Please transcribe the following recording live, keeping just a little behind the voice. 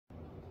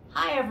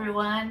Hi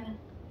everyone,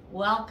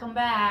 welcome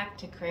back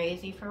to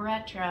Crazy for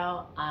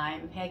Retro.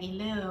 I'm Peggy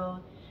Lou.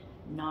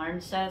 Norm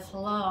says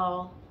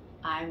hello.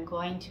 I'm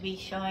going to be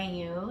showing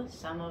you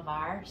some of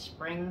our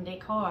spring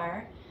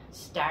decor,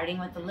 starting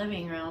with the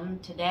living room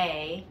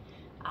today.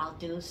 I'll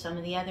do some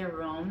of the other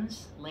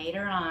rooms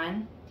later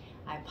on.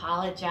 I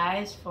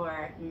apologize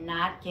for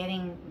not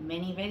getting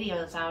many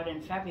videos out in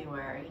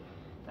February,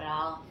 but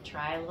I'll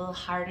try a little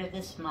harder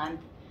this month.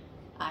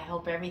 I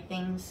hope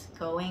everything's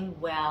going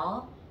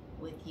well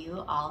with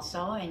you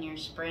also, and your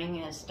spring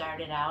has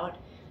started out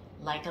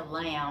like a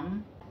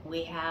lamb.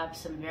 We have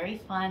some very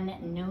fun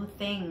new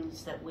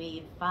things that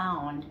we've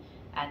found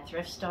at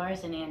thrift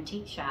stores and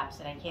antique shops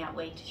that I can't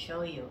wait to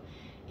show you.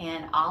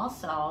 And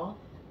also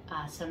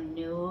some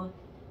new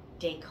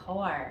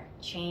decor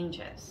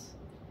changes.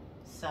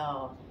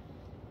 So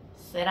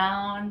sit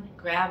down,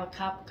 grab a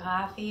cup of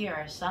coffee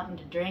or something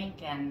to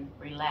drink and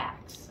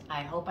relax.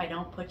 I hope I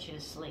don't put you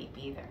to sleep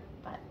either,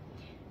 but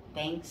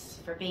thanks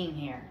for being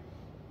here.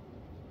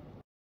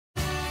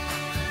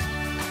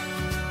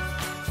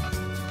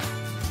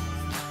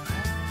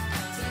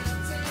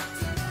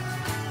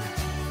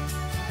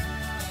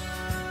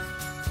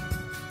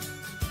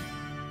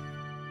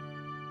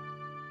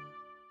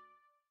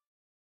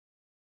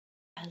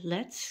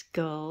 Let's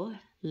go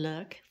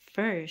look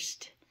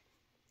first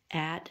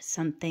at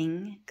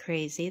something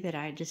crazy that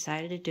I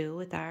decided to do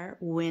with our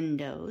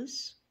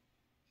windows.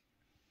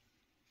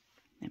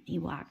 Let me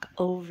walk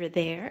over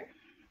there.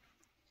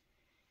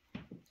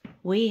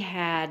 We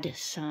had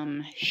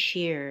some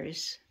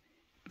shears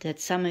that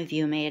some of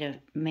you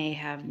may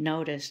have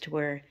noticed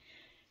were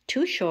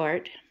too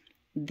short.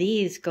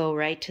 These go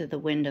right to the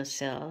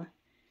windowsill,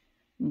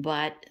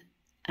 but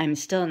I'm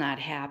still not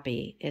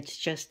happy. It's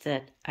just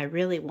that I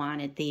really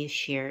wanted these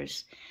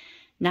shears.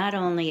 Not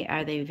only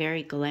are they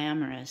very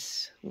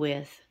glamorous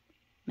with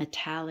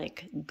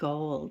metallic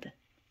gold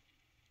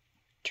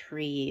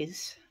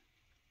trees,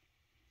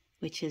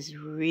 which is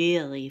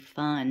really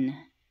fun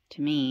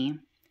to me.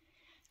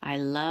 I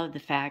love the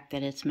fact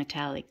that it's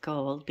metallic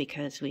gold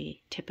because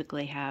we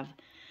typically have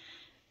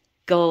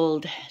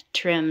gold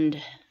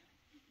trimmed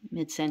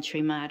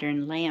mid-century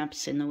modern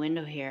lamps in the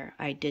window here.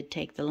 I did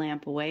take the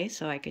lamp away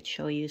so I could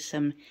show you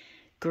some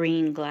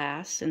green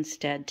glass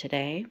instead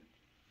today.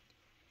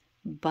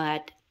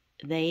 But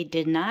they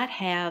did not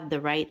have the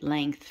right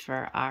length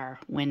for our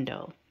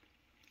window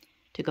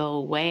to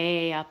go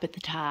way up at the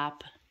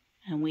top.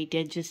 And we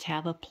did just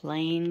have a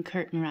plain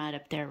curtain rod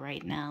up there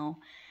right now.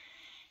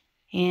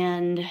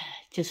 And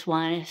just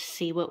want to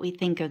see what we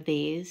think of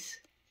these.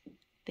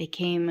 They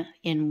came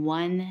in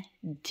one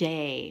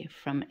day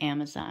from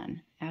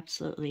Amazon.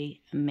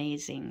 Absolutely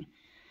amazing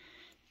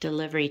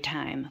delivery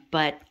time.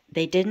 But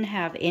they didn't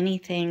have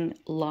anything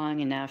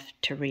long enough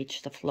to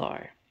reach the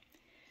floor.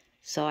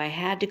 So I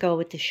had to go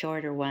with the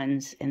shorter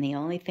ones, and the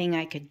only thing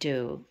I could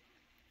do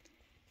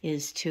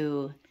is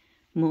to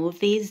move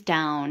these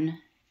down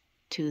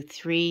to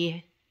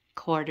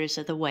 3/4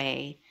 of the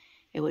way.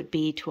 It would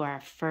be to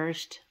our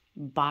first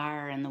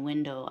bar in the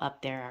window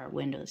up there. Our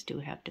windows do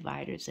have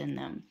dividers in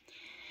them.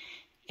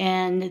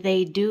 And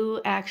they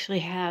do actually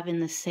have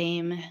in the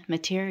same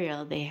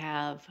material, they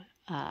have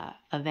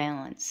a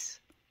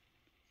valance.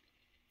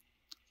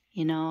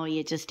 You know,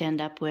 you just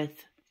end up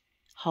with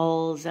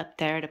holes up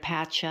there to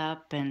patch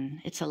up,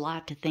 and it's a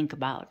lot to think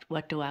about.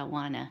 What do I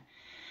want to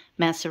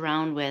mess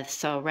around with?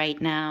 So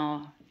right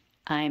now,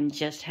 I'm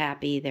just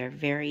happy. They're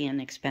very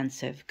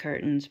inexpensive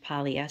curtains,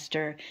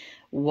 polyester,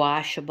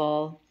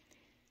 washable.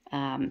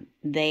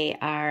 They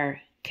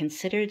are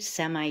considered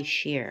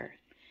semi-sheer.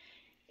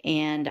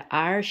 And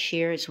our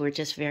shears were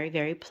just very,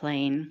 very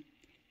plain,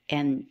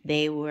 and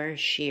they were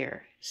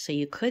sheer. So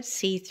you could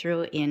see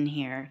through in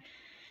here.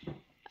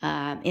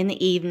 In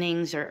the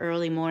evenings or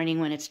early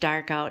morning when it's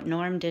dark out,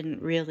 Norm didn't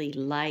really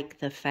like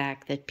the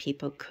fact that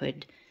people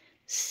could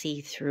see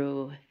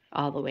through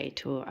all the way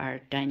to our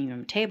dining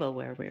room table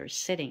where we were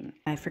sitting.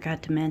 I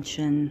forgot to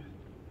mention,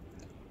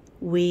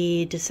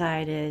 we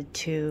decided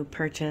to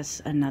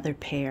purchase another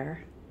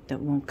pair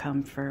that won't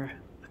come for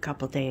a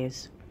couple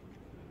days.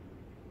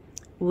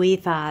 We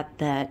thought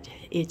that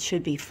it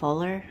should be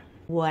fuller.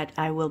 What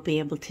I will be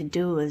able to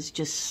do is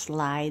just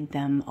slide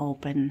them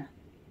open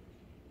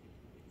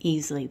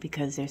easily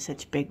because there's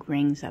such big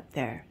rings up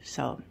there.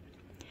 So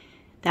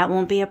that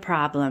won't be a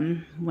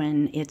problem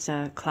when it's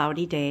a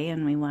cloudy day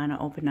and we want to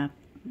open up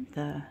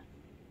the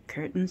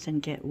curtains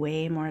and get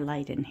way more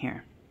light in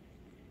here.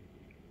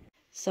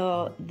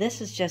 So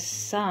this is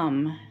just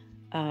some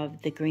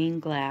of the green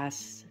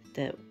glass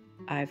that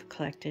I've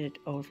collected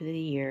over the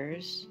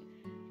years.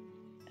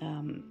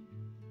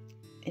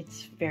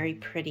 It's very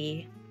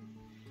pretty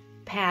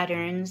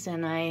patterns,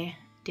 and I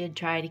did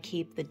try to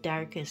keep the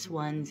darkest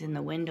ones in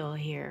the window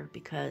here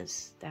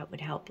because that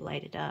would help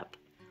light it up.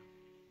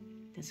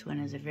 This one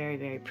is a very,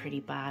 very pretty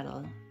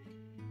bottle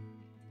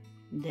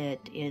that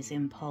is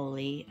in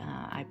poly.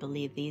 I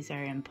believe these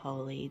are in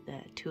poly, the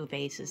two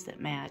vases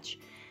that match.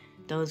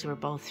 Those were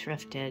both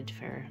thrifted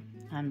for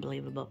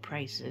unbelievable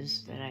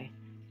prices that I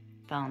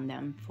found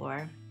them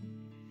for.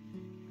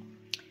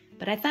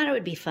 But I thought it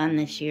would be fun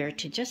this year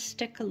to just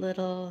stick a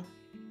little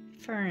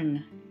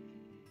fern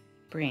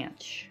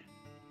branch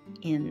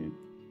in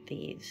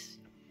these.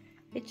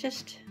 It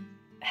just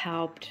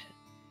helped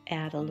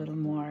add a little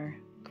more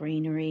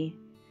greenery.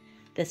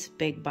 This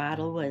big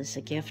bottle was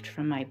a gift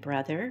from my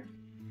brother.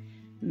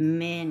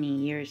 Many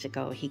years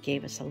ago, he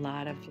gave us a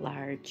lot of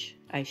large,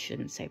 I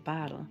shouldn't say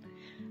bottle,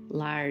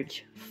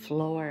 large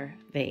floor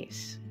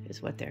vase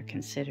is what they're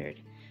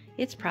considered.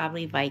 It's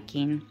probably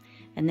Viking,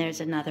 and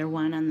there's another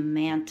one on the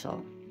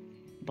mantle,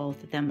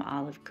 both of them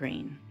olive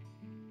green.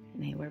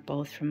 And they were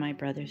both from my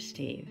brother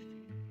Steve.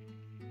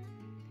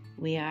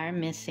 We are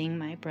missing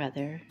my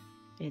brother.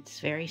 It's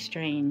very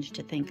strange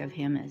to think of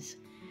him as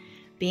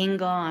being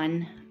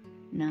gone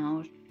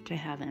now to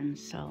heaven,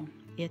 so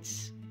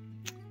it's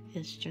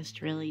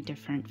just really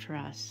different for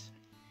us.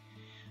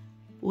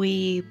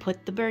 We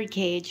put the bird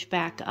cage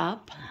back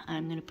up.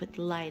 I'm going to put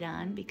the light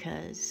on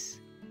because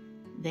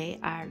they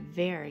are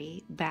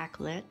very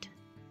backlit.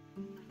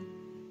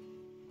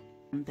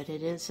 But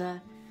it is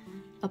a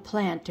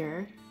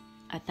planter.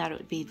 I thought it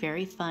would be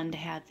very fun to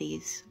have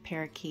these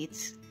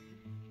parakeets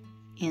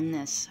in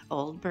this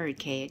old bird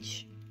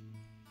cage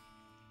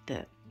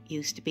that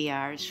used to be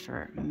ours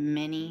for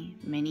many,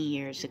 many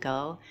years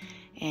ago.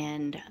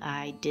 And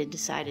I did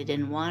decide I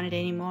didn't want it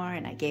anymore,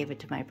 and I gave it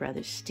to my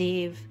brother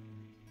Steve.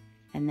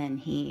 And then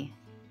he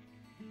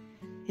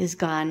is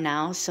gone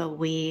now, so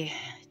we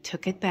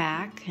took it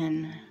back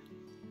and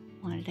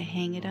wanted to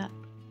hang it up.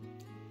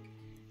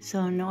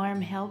 So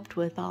Norm helped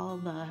with all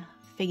the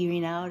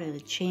figuring out of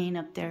the chain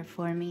up there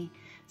for me.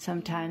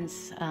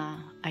 Sometimes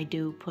I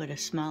do put a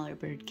smaller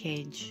bird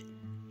cage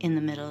in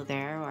the middle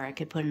there, or I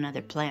could put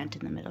another plant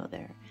in the middle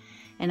there.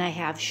 And I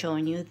have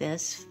shown you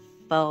this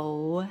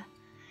faux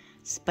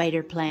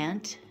spider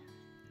plant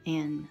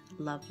and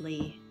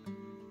lovely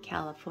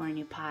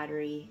California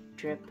pottery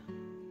drip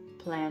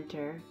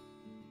planter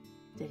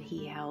that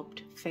he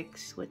helped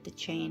fix with the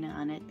chain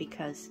on it,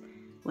 because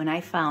when I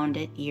found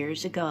it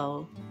years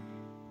ago,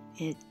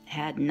 it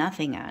had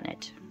nothing on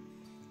it.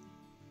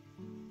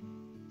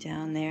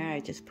 Down there I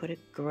just put a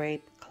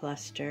grape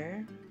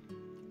cluster.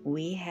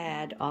 We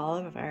had all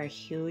of our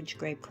huge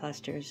grape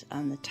clusters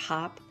on the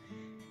top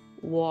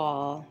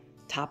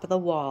of the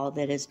wall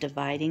that is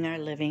dividing our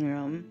living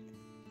room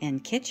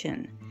and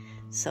kitchen.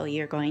 So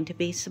you're going to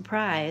be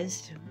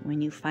surprised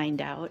when you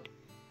find out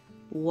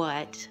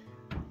what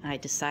I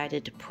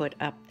decided to put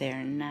up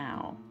there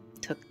now.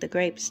 Took the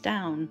grapes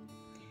down.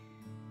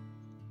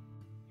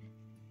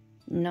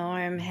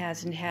 Norm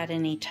hasn't had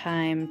any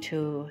time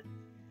to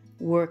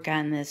work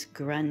on this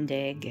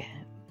Grundig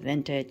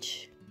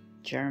vintage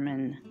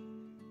German,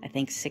 I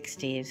think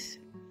 60s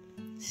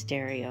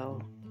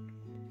stereo.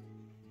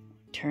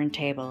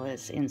 Turntable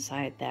is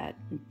inside that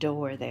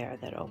door there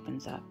that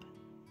opens up.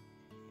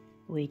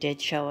 We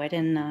did show it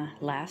in the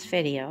last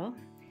video,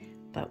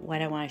 but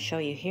what I want to show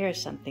you here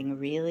is something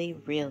really,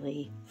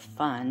 really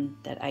fun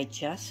that I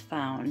just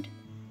found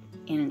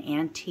in an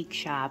antique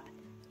shop.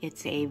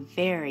 It's a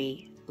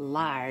very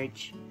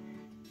large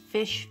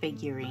fish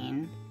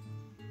figurine,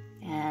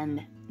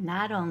 and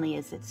not only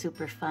is it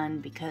super fun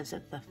because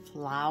of the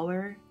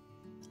flower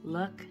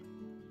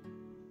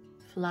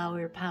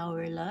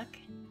power look,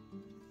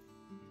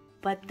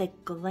 but the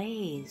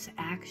glaze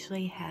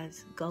actually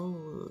has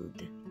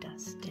gold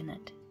dust in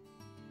it.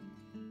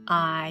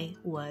 I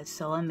was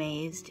so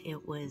amazed.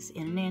 It was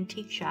in an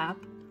antique shop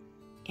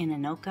in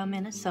Anoka,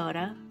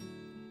 Minnesota,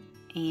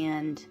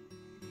 and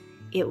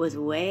it was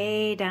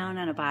way down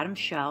on a bottom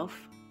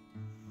shelf,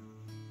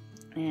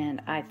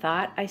 and I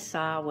thought I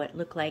saw what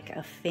looked like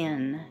a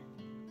fin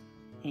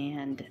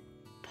and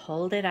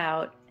pulled it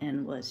out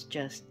and was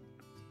just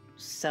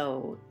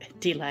so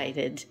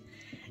delighted.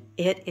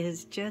 It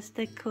is just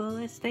the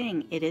coolest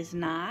thing. It is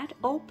not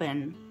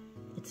open.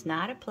 It's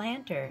not a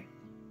planter.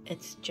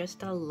 It's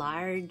just a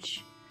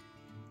large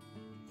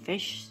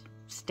fish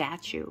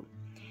statue.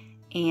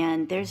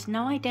 And there's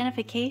no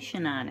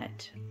identification on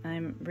it.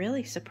 I'm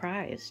really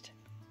surprised.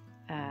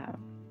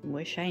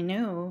 Wish I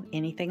knew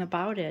anything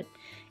about it.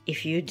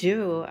 If you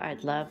do,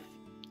 I'd love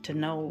to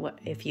know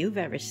if you've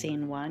ever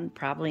seen one,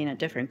 probably in a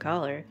different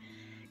color.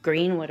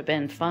 Green would have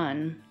been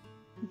fun,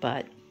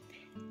 but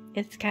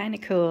it's kind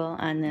of cool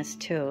on this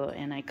too,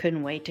 and I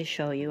couldn't wait to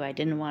show you. I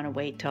didn't want to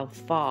wait till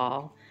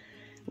fall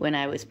when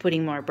I was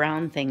putting more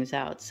brown things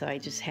out, so I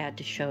just had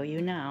to show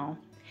you now.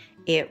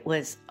 It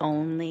was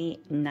only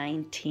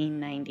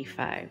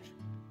 $19.95.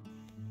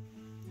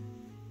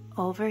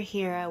 Over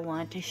here I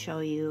want to show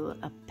you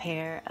a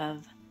pair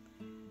of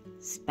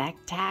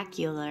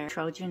spectacular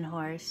Trojan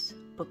horse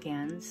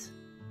bookends.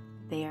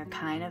 They are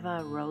kind of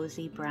a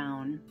rosy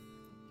brown.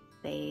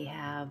 They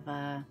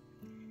have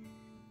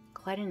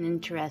quite an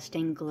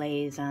interesting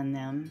glaze on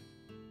them,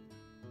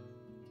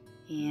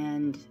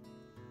 and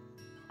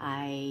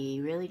I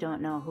really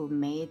don't know who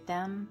made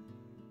them.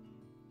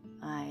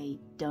 I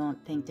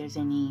don't think there's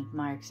any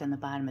marks on the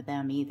bottom of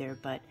them either,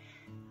 but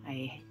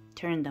I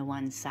turned the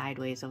one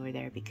sideways over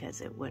there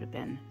because it would have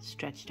been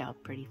stretched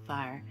out pretty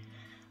far.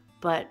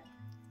 But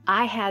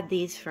I had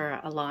these for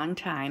a long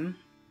time,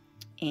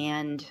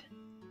 and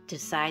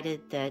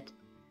decided that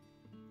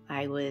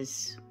I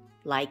was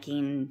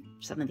liking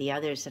some of the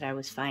others that I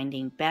was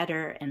finding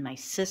better, and my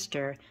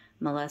sister,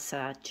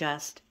 Melissa,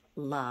 just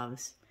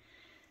loves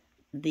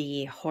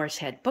the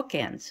horsehead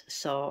bookends.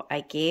 So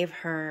I gave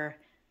her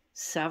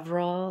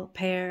several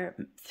pair,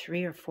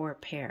 3 or 4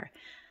 pair,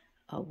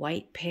 a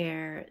white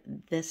pair,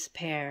 this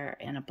pair,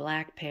 and a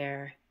black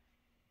pair.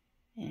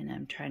 And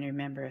I'm trying to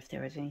remember if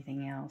there was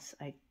anything else.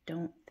 I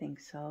don't think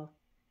so.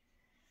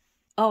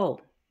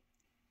 Oh,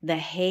 the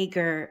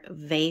Hager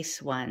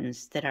vase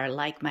ones that are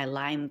like my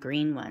lime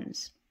green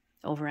ones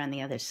over on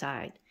the other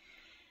side.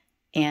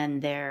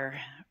 And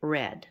they're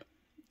red.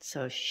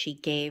 So she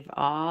gave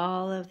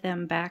all of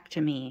them back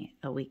to me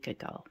a week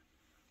ago.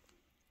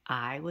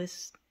 I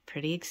was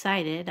pretty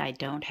excited. I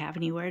don't have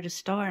anywhere to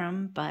store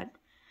them, but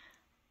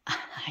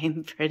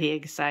I'm pretty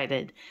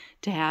excited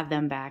to have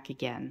them back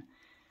again.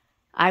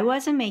 I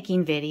wasn't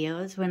making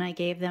videos when I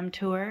gave them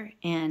to her,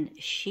 and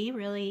she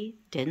really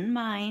didn't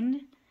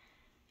mind.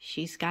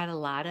 She's got a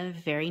lot of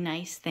very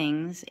nice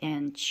things,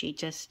 and she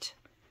just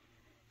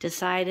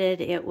decided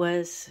it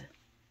was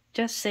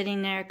just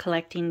sitting there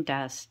collecting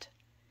dust,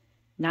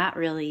 not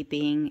really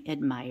being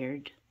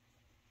admired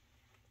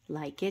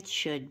like it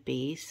should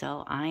be.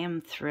 So I am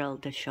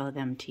thrilled to show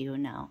them to you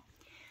now.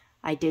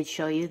 I did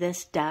show you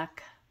this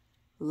duck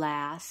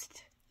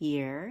last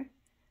year.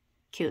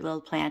 Cute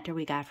little planter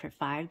we got for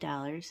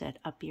 $5 at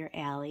Up Your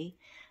Alley.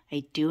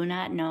 I do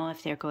not know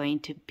if they're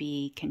going to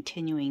be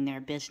continuing their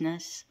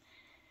business.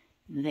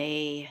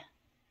 They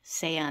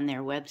say on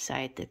their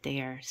website that they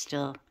are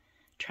still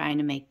trying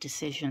to make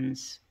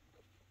decisions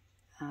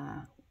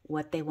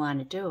what they want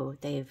to do.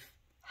 They've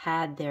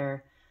had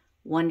their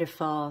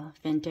wonderful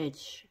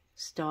vintage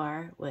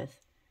store with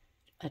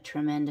a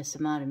tremendous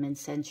amount of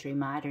mid-century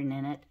modern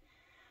in it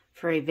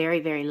for a very,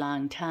 very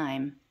long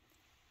time,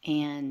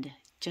 and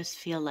just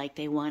feel like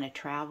they want to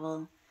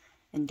travel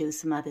and do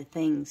some other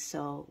things.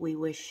 So we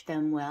wish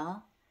them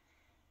well,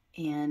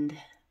 and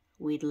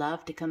we'd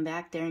love to come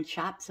back there and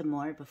shop some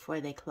more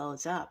before they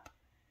close up.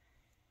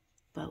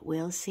 But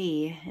we'll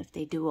see if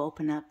they do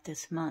open up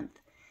this month.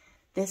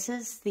 This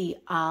is the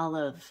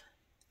olive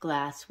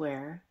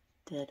glassware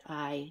that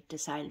I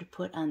decided to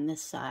put on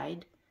this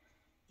side.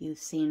 You've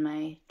seen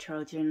my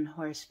Trojan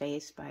horse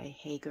vase by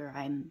Hager,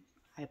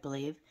 I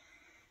believe.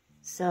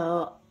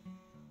 So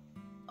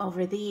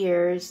over the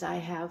years, I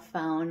have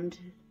found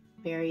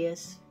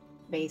various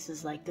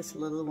vases like this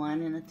little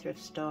one in a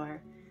thrift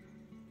store.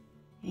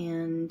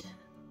 And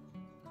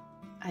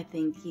I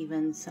think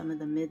even some of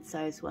the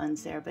mid-sized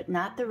ones there, but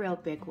not the real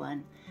big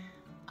one.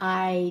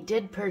 I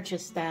did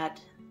purchase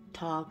that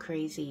tall,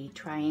 crazy,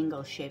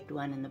 triangle-shaped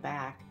one in the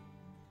back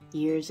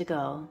years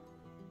ago.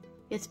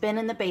 It's been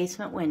in the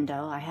basement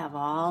window. I have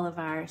all of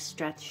our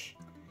stretch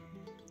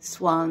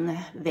swung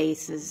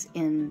vases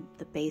in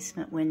the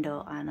basement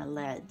window on a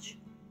ledge,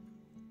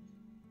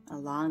 a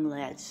long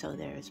ledge, so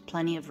there's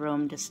plenty of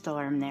room to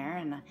store them there.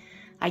 And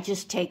I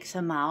just take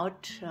some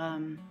out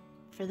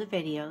for the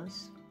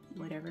videos,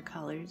 whatever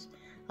colors,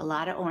 a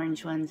lot of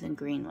orange ones and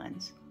green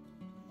ones.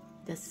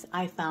 This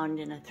I found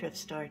in a thrift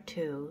store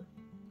too.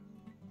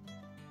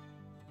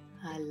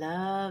 I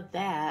love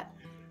that.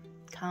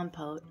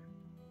 Compote,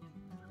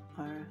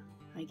 or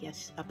I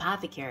guess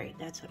apothecary,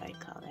 that's what I'd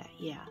call that,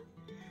 yeah.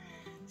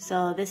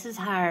 So this is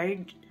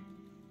hard,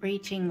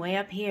 reaching way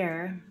up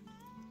here.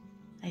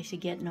 I should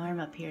get Norm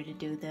up here to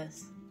do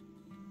this.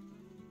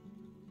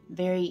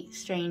 Very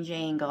strange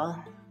angle.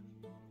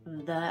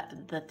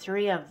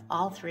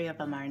 All three of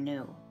them are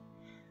new.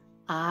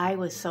 I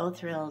was so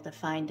thrilled to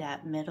find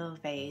that middle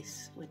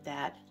vase with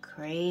that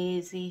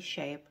crazy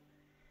shape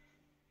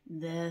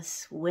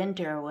this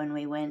winter when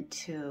we went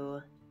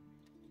to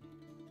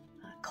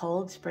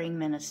Cold Spring,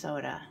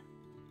 Minnesota.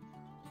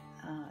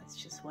 Oh, it's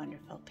just a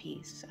wonderful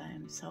piece.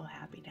 I'm so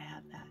happy to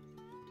have that.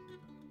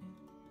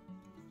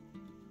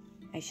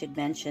 I should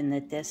mention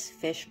that this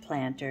fish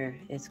planter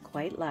is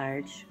quite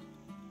large,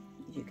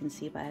 as you can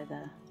see by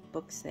the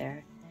books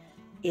there,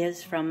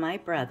 is from my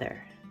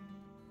brother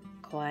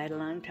quite a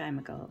long time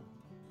ago.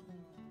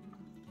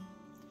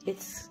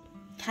 It's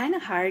kind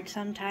of hard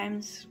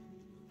sometimes.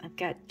 I've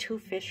got 2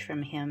 fish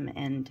from him,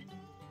 and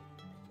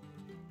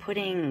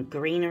putting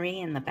greenery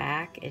in the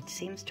back, it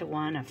seems to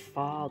want to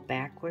fall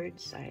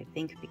backwards. I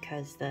think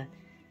because the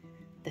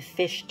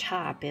fish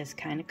top is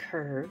kind of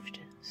curved,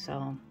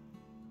 so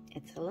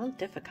it's a little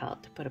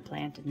difficult to put a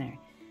plant in there.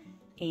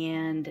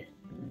 And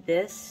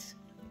this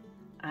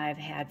I've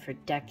had for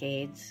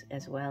decades,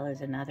 as well as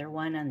another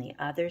one on the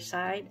other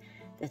side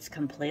that's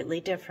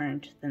completely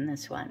different than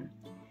this one.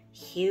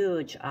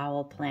 Huge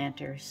owl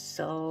planter,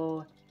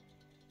 so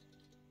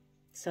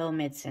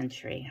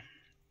mid-century.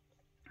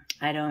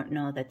 I don't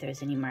know that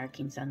there's any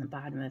markings on the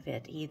bottom of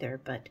it either,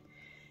 but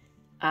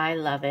I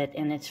love it,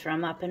 and it's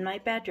from up in my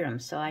bedroom,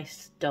 so I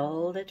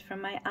stole it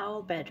from my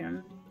owl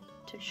bedroom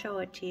to show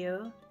it to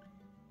you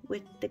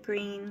with the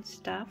green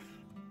stuff.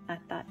 I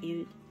thought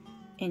you'd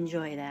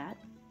enjoy that.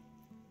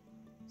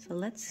 So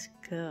let's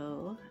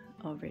go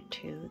over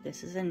to,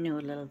 this is a new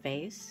little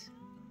vase.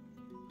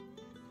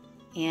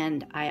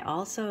 And I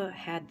also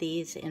had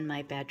these in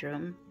my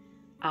bedroom,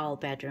 owl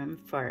bedroom,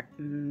 for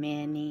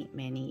many,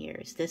 many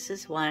years. This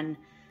is one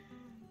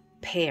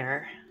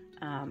pair,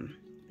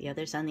 the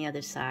other's on the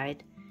other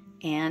side.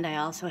 And I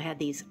also had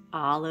these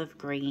olive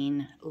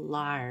green,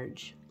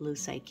 large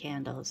lucite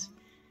candles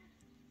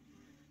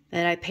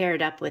that I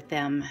paired up with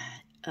them,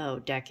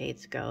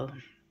 decades ago.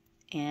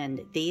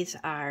 And these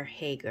are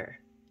Hager,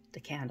 the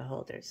candle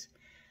holders.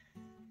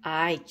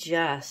 I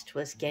just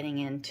was getting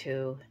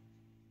into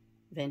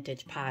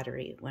vintage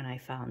pottery when I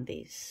found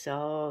these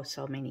so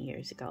many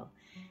years ago.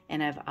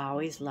 And I've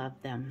always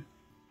loved them.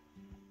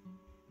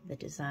 The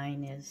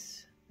design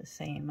is the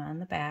same on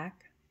the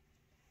back.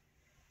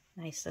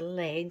 Nice little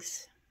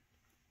legs.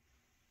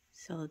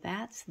 So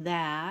that's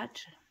that.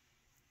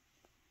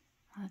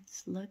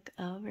 Let's look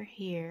over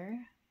here.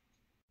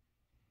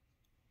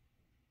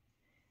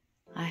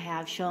 I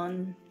have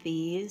shown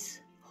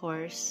these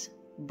horse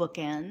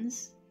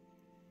bookends.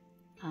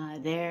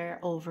 They're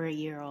over a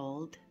year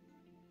old.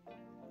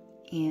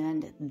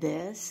 And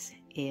this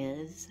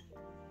is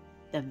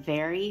the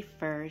very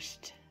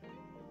first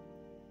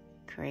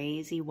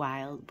crazy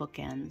wild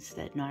bookends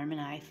that Norm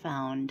and I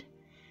found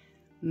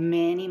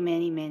many,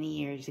 many, many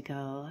years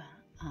ago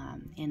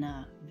in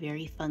a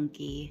very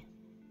funky,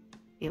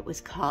 it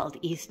was called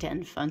East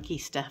End Funky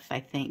Stuff,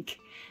 I think,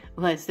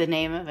 was the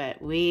name of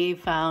it. We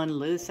found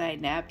lucite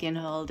napkin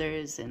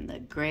holders and the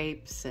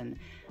grapes and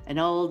an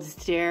old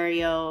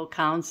stereo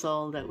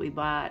console that we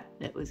bought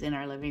that was in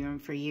our living room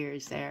for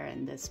years there,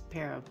 and this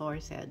pair of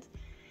horse heads.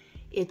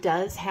 It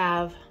does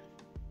have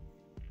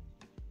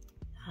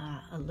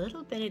a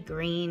little bit of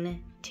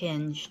green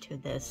tinge to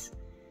this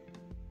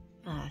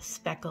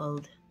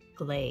speckled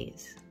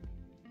glaze.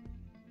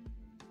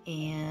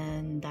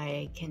 And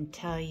I can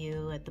tell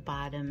you at the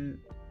bottom,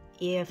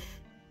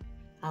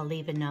 I'll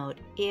leave a note,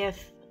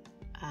 if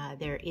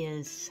there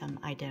is some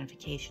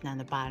identification on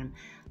the bottom.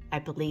 I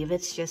believe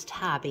it's just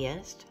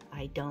hobbyist.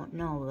 I don't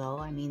know though.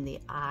 I mean, the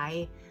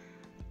eye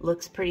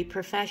looks pretty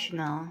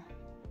professional.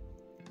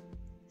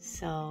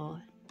 So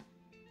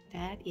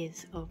that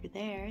is over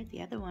there,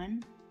 the other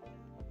one.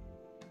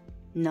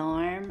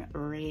 Norm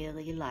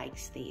really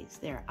likes these.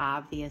 They're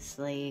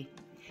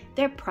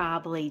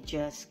probably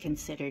just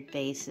considered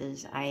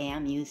vases. I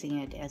am using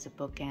it as a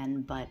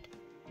bookend, but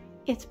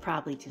it's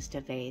probably just a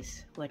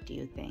vase. What do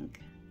you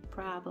think?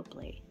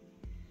 Probably.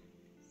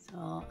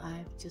 So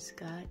I've just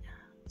got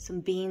some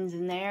beans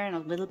in there and a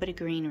little bit of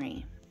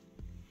greenery.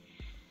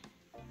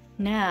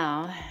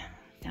 Now,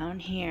 down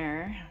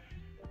here,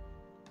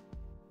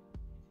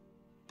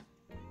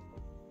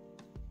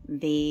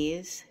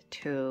 these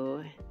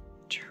two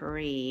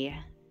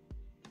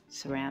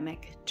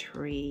ceramic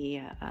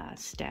tree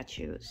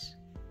statues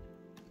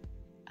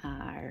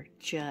are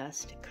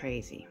just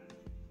crazy.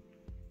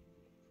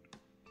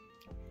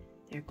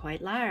 They're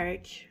quite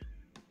large,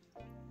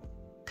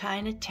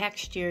 kind of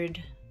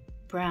textured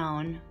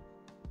brown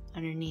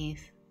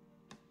underneath,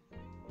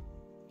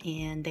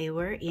 and they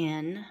were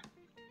in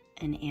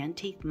an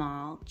antique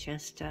mall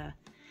just a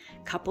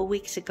couple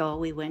weeks ago.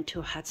 We went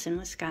to Hudson,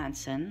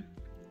 Wisconsin.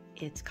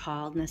 It's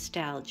called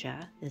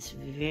Nostalgia, this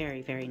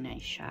very, very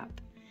nice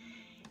shop.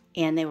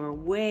 And they were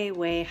way,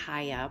 way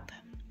high up.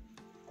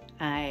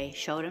 I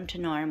showed them to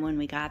Norm when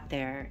we got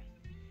there,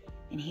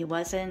 and he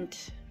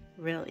wasn't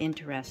real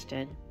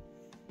interested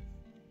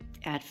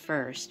at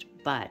first,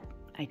 but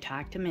I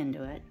talked him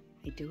into it.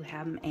 I do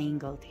have them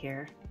angled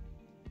here.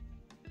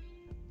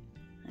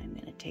 I'm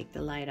going to take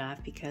the light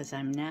off because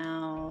I'm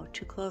now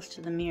too close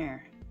to the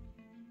mirror.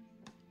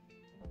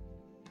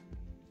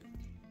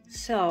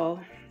 So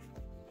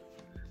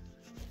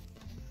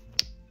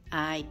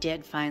I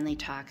did finally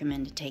talk him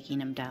into taking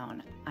them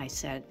down. I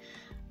said,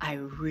 I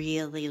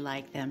really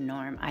like them,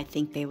 Norm. I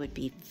think they would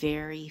be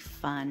very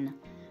fun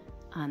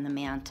on the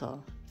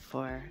mantle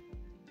for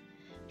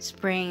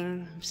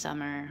spring,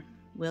 summer.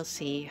 We'll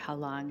see how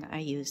long I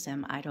use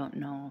them. I don't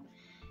know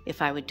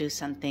if I would do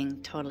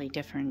something totally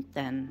different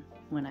than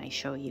when I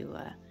show you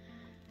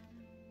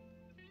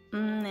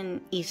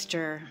an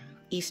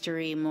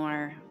Eastery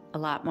a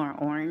lot more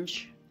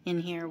orange in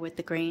here with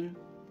the green.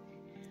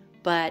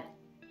 But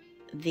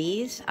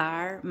these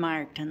are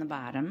marked on the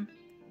bottom,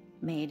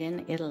 made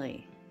in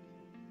Italy.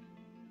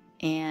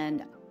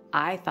 And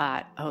I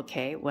thought,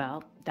 okay,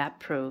 well, that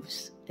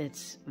proves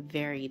it's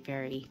very,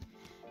 very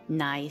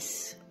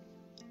nice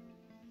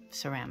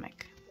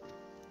ceramic.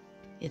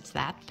 It's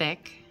that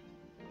thick.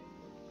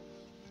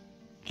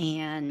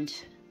 And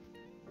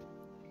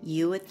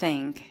you would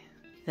think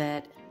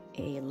that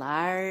a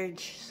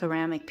large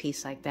ceramic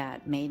piece like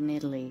that, made in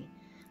Italy,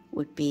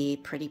 would be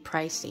pretty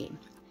pricey.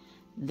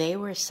 They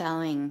were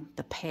selling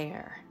the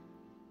pair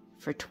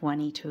for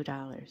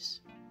 $22.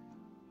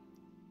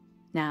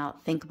 Now,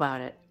 think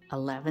about it.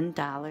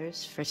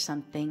 $11 for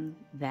something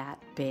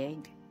that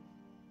big?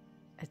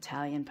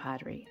 Italian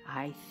pottery.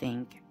 I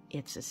think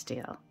it's a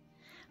steal.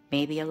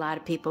 Maybe a lot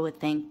of people would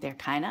think they're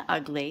kind of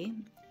ugly,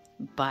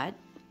 but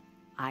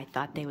I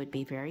thought they would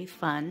be very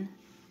fun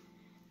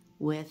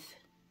with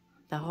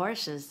the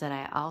horses that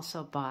I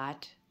also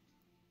bought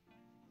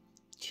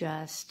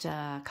just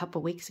a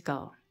couple weeks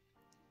ago.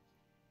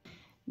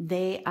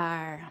 They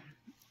are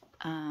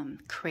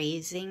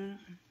crazing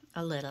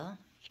a little.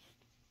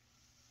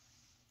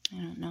 I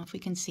don't know if we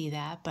can see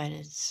that, but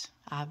it's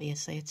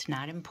obviously it's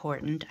not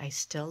important. I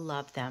still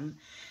love them.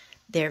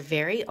 They're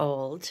very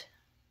old,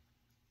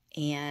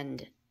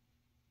 and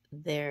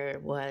there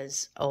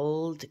was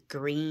old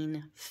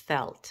green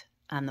felt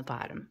on the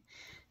bottom.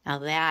 Now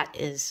that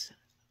is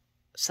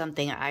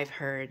something I've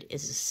heard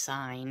is a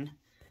sign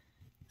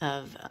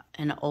of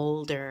an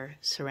older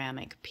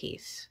ceramic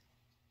piece.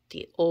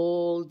 The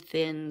old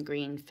thin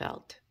green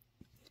felt.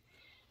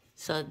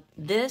 So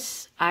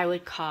this I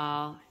would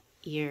call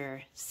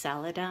your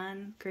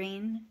Celadon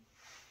green.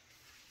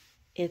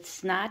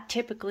 It's not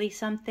typically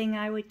something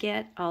I would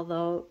get,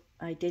 although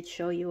I did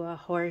show you a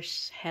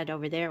horse head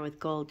over there with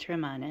gold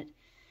trim on it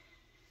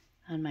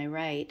on my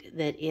right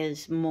that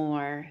is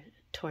more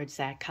towards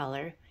that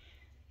color.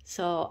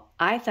 So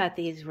I thought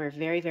these were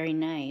very, very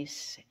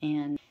nice,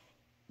 and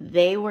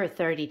they were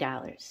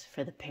 $30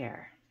 for the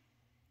pair.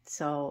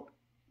 So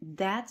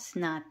that's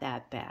not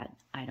that bad,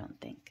 I don't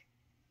think,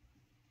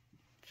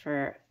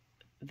 for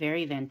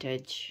very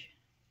vintage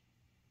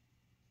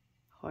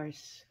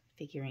horse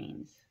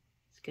figurines.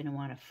 It's going to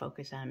want to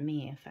focus on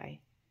me if I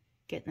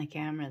get in the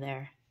camera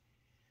there.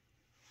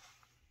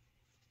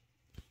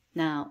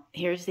 Now,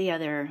 here's the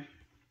other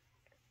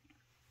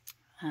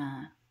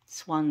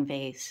swung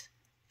vase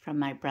from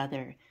my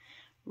brother.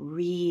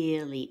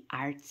 Really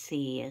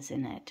artsy,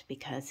 isn't it?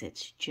 Because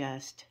it's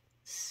just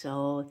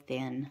so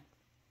thin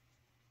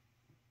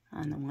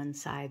on the one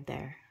side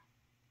there.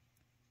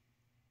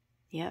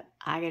 Yep,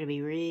 I gotta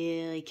be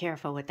really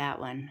careful with that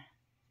one.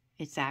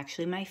 It's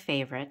actually my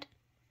favorite.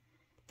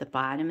 The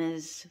bottom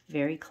is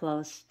very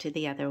close to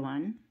the other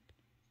one,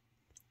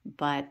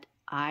 but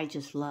I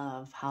just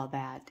love how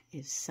that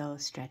is so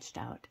stretched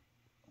out.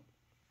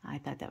 I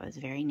thought that was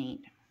very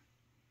neat.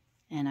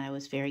 And I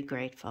was very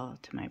grateful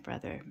to my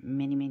brother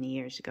many, many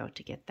years ago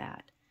to get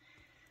that.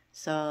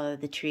 So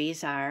the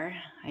trees are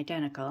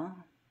identical.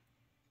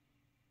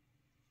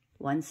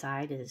 One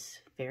side is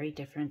very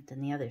different than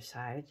the other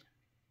side,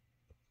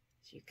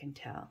 as you can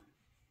tell.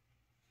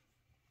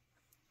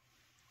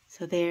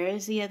 So there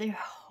is the other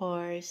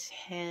horse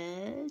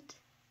head.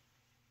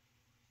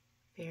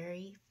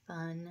 Very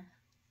fun,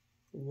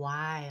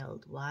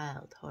 wild,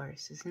 wild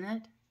horse, isn't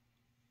it?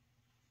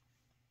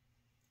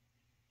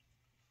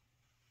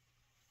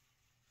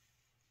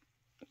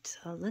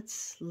 So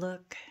let's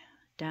look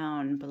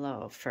down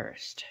below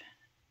first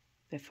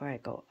before I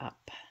go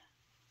up.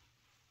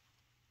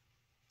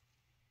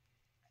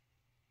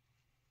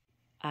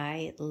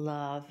 I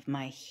love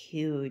my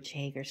huge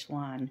Hager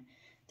Swan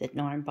that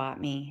Norm bought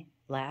me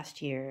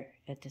last year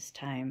at this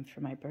time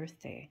for my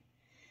birthday.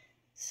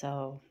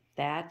 So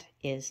that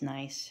is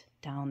nice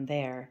down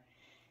there.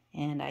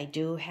 And I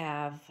do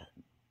have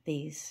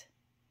these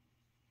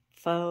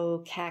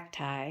faux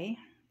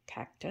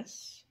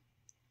cactus.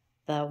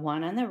 The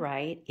one on the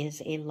right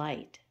is a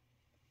light.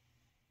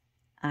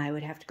 I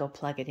would have to go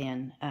plug it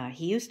in.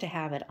 He used to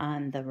have it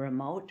on the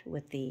remote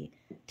with the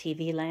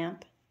TV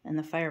lamp and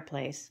the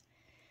fireplace,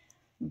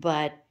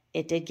 but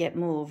it did get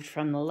moved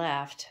from the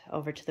left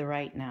over to the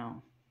right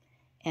now.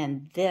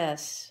 And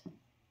this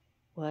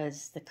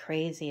was the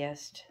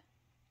craziest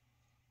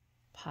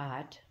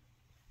pot.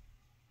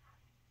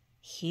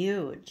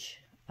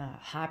 Huge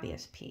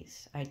hobbyist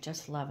piece. I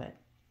just love it.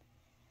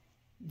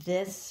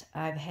 This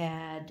I've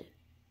had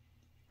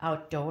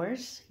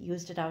outdoors,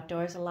 used it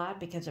outdoors a lot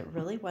because it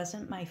really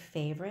wasn't my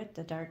favorite,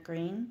 the dark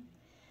green,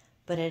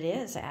 but it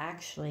is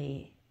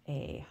actually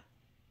a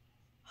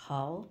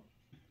Hull,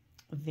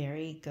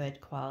 very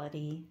good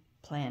quality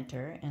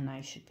planter, and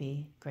I should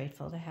be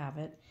grateful to have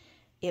it.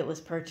 It was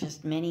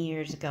purchased many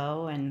years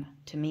ago, and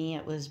to me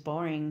it was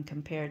boring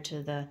compared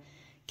to the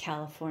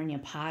California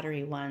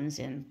pottery ones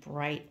in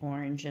bright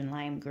orange and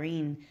lime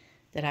green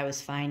that I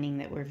was finding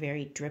that were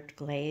very dripped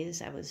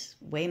glaze. I was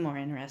way more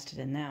interested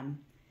in them.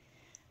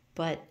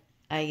 But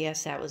I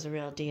guess that was a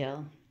real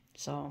deal,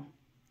 so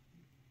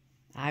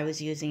I was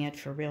using it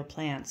for real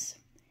plants.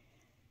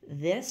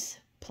 This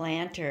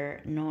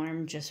planter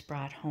Norm just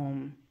brought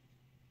home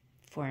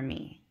for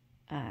me.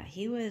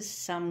 He was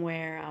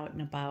somewhere out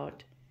and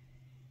about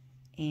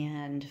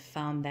and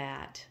found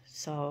that.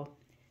 So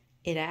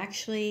it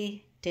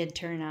actually did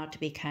turn out to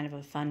be kind of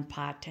a fun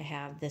pot to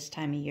have this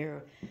time of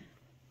year.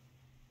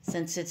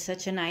 Since it's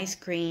such a nice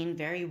green,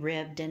 very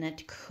ribbed, and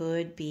it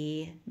could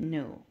be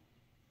new.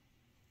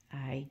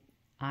 I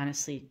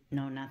honestly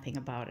know nothing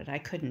about it. I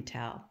couldn't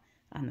tell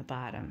on the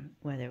bottom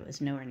whether it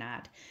was new or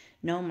not.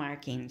 No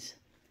markings,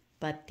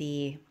 but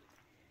the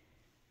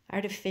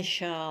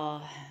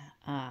artificial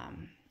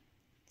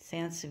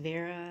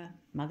Sansevieria,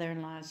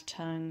 mother-in-law's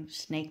tongue,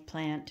 snake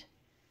plant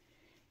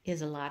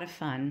is a lot of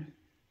fun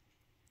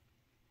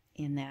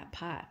in that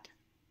pot.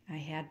 I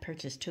had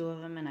purchased 2 of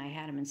them, and I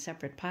had them in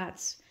separate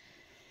pots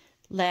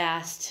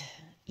last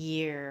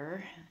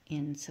year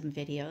in some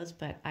videos,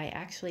 but I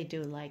actually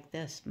do like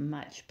this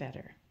much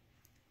better.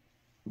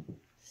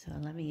 So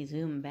let me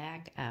zoom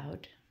back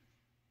out.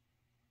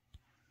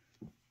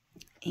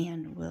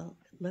 And we'll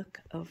look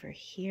over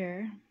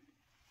here.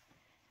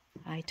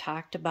 I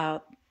talked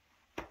about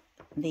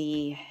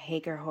the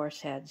Hager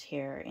horse heads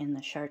here in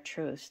the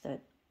chartreuse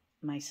that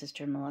my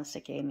sister Melissa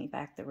gave me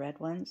back, the red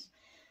ones.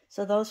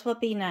 So those will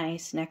be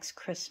nice next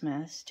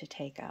Christmas to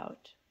take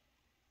out.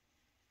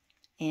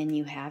 And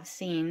you have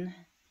seen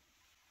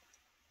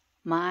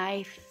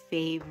my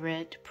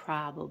favorite,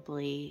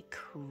 probably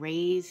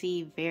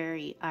crazy,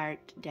 very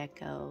Art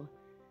Deco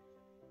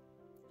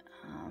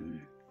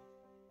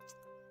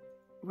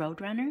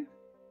Roadrunner.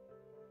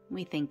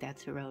 We think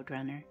that's a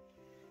Roadrunner.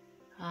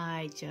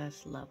 I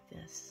just love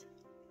this.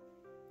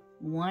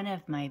 One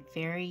of my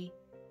very,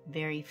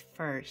 very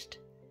first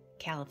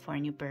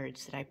California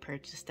birds that I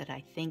purchased that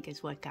I think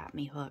is what got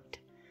me hooked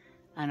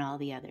on all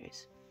the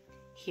others.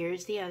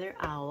 Here's the other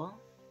owl.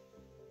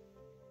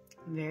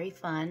 Very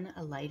fun,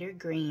 a lighter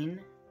green,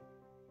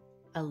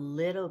 a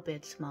little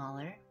bit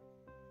smaller.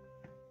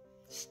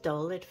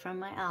 Stole it from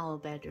my owl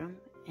bedroom,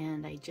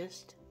 and I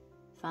just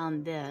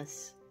found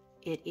this.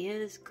 It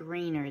is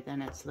greener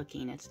than it's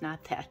looking. It's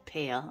not that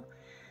pale,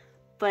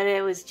 but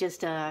it was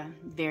just a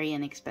very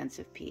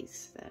inexpensive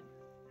piece that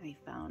I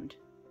found.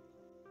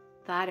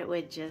 Thought it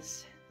would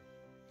just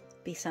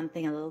be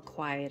something a little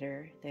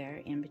quieter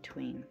there in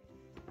between.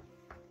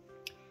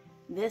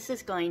 This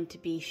is going to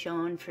be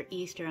shown for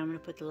Easter. I'm going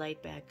to put the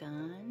light back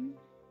on.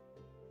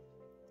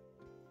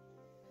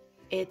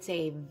 It's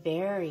a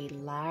very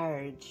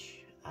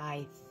large,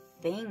 I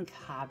think,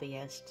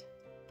 hobbyist,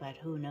 but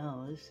who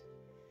knows.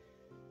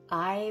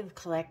 I've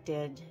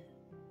collected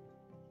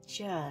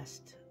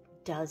just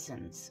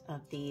dozens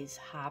of these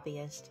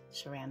hobbyist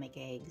ceramic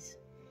eggs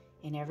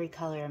in every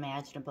color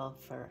imaginable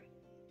for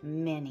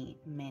many,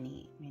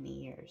 many, many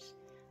years.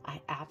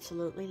 I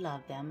absolutely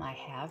love them. I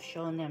have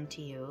shown them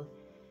to you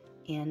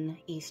in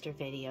Easter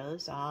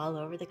videos all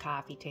over the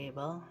coffee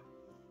table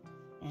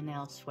and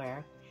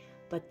elsewhere.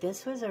 But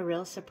this was a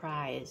real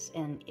surprise,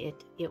 and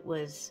it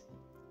was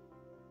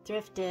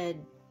thrifted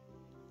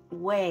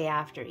way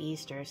after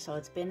Easter, so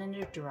it's been in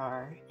a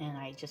drawer, and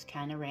I just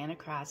kind of ran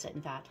across it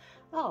and thought,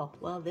 oh,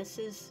 well, this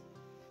is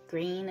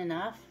green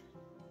enough.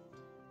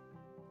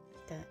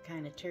 That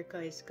kind of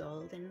turquoise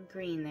gold and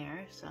green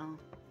there, so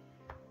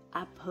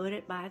I put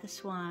it by the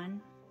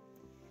swan.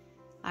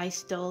 I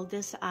stole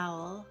this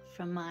owl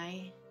from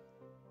my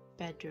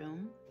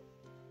bedroom.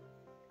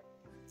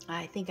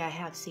 I think I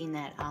have seen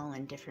that owl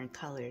in different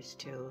colors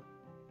too.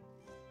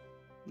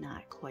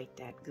 Not quite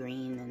that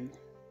green and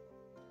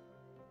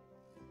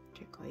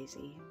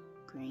turquoisey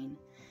green.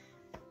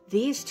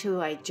 These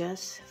two I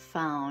just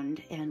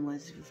found and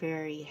was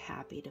very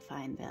happy to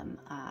find them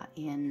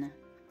in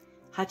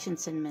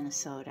Hutchinson,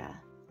 Minnesota,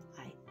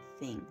 I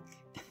think.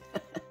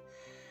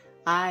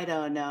 I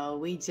don't know.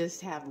 We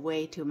just have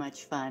way too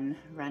much fun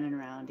running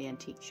around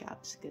antique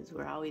shops because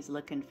we're always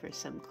looking for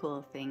some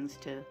cool things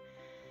to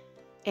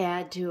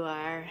add to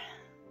our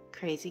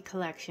crazy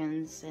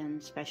collections,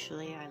 and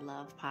especially I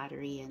love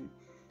pottery and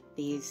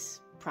these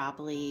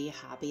probably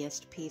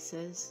hobbyist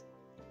pieces.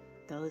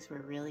 Those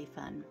were really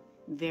fun.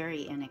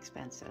 Very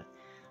inexpensive.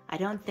 I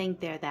don't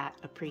think they're that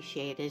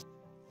appreciated.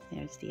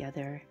 There's the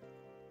other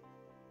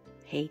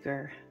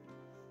Hager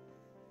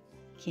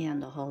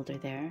candle holder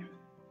there.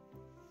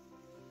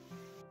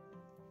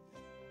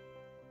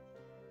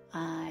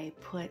 I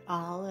put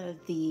all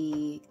of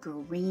the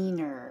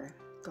greener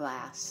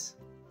glass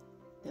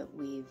that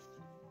we've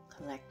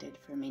collected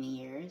for many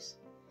years.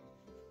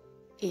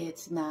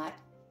 It's not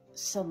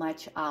so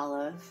much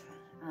olive.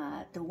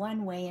 The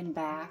one way in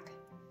back,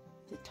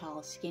 the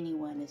tall skinny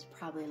one, is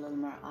probably a little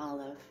more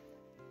olive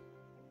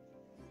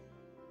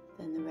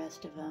than the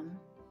rest of them.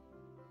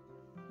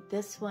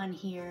 This one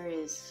here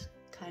is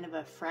kind of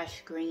a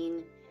fresh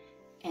green,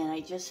 and I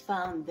just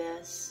found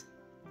this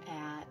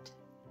at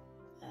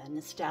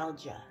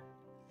Nostalgia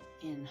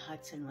in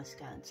Hudson,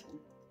 Wisconsin,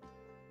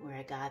 where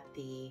I got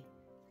the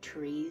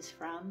trees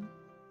from.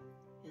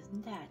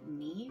 Isn't that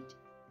neat?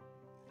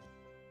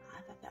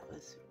 I thought that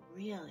was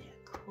really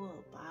a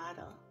cool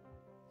bottle.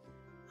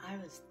 I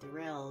was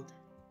thrilled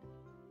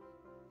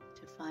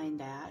to find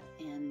that,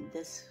 and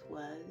this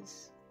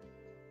was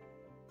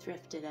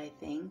thrifted, I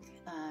think.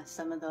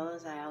 Some of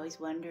those I always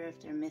wonder if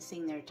they're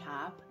missing their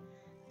top.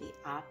 The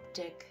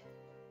optic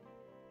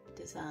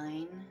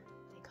design,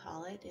 they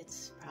call it.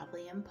 It's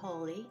probably in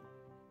Poli.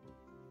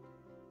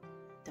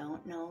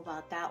 Don't know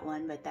about that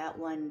one, but that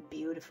one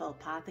beautiful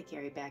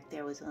apothecary back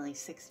there was only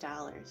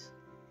 $6.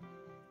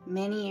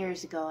 Many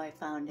years ago I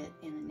found it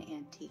in an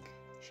antique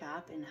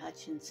shop in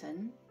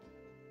Hutchinson.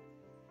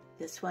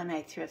 This one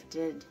I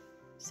thrifted.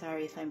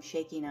 Sorry if I'm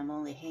shaking, I'm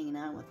only hanging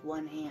on with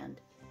one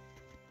hand.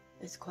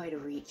 It's quite a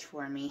reach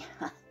for me.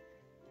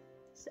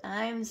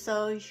 I'm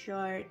so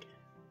short.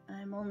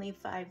 I'm only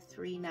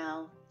 5'3"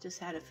 now. Just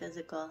had a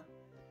physical.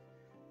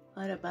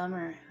 What a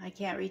bummer. I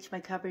can't reach my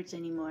cupboards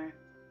anymore.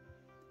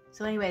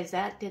 So anyways,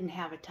 that didn't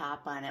have a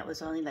top on it. It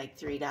was only like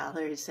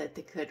 $3 at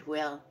the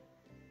Goodwill.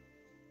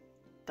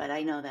 But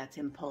I know that's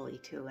in Poli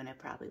too, and it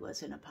probably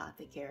was an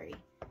apothecary.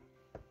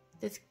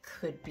 This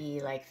could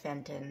be like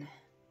Fenton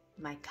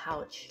my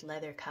couch,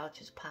 leather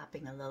couch, is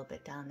popping a little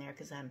bit down there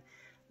because I'm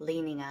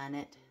leaning on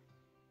it.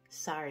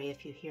 Sorry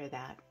if you hear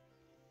that.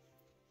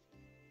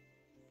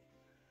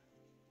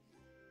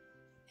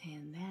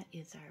 And that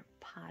is our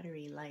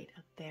pottery light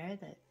up there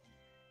that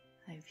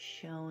I've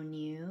shown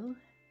you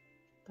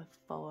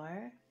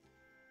before.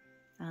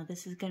 Now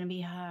this is going to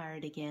be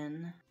hard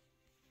again.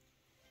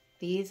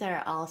 These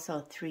are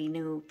also 3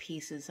 new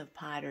pieces of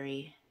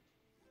pottery.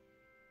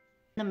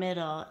 In the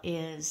middle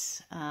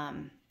is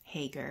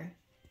Hager.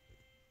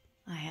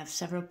 I have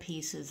several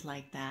pieces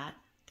like that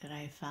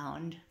I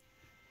found.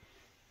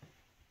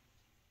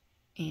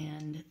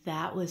 And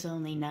that was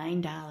only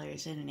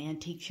 $9 in an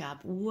antique shop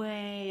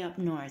way up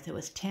north. It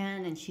was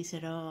 10 and she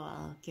said, oh,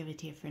 I'll give it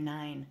to you for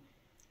 9.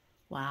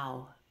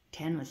 Wow,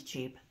 10 was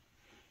cheap.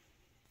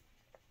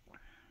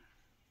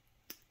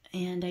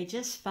 And I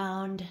just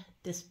found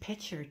this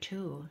picture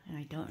too, and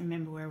I don't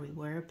remember where we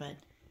were, but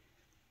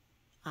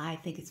I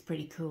think it's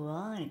pretty cool,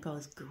 and it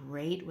goes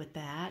great with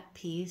that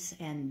piece.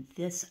 And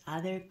this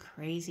other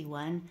crazy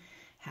one,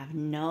 have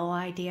no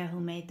idea who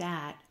made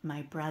that.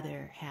 My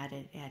brother had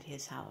it at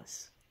his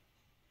house.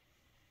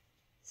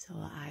 So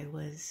I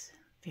was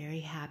very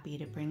happy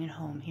to bring it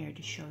home here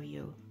to show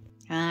you.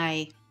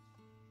 I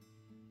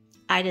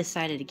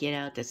decided to get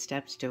out the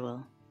step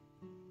stool.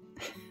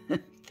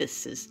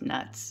 This is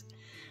nuts.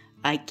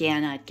 I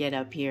cannot get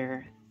up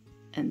here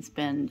and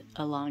spend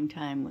a long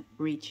time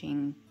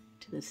reaching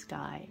to the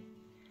sky.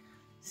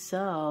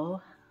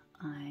 So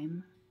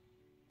I'm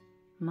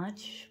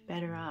much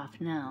better off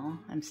now.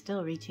 I'm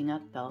still reaching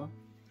up though.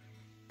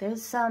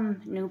 There's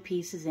some new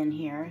pieces in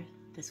here.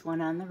 This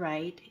one on the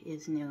right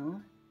is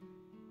new.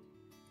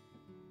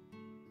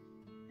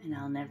 And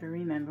I'll never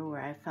remember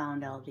where I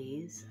found all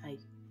these.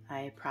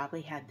 I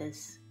probably had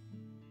this.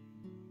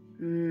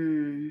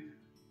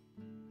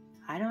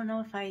 I don't know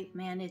if I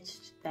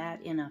managed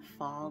that in a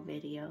fall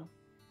video.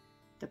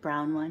 The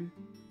brown one.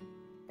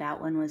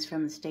 That one was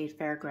from the State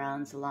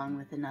Fairgrounds along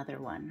with another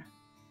one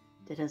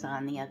that is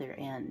on the other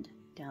end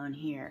down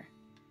here.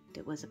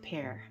 It was a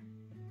pair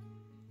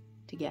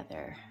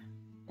together.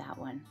 That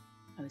one.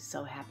 I was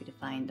so happy to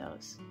find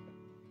those.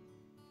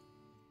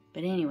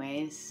 But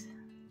anyways,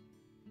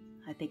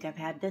 I think I've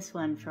had this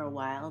one for a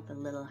while, the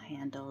little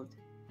handled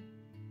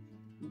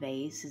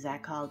vase. Is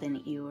that called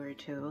an ewer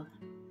too?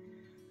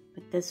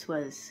 But this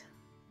was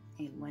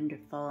a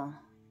wonderful,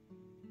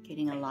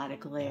 getting a lot of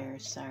glare,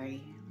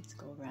 sorry. Let's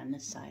go around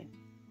this side.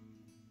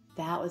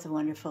 That was a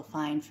wonderful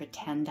find for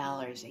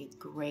 $10, a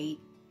great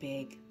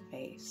big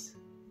vase.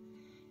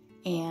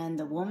 And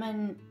the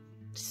woman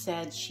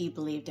said she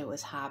believed it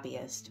was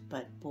hobbyist,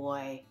 but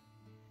boy,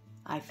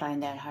 I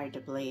find that hard to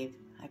believe.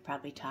 I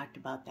probably talked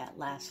about that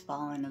last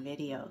fall in a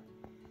video,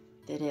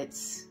 that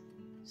it's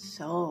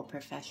so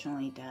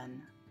professionally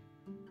done,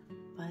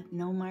 but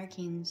no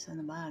markings on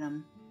the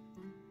bottom.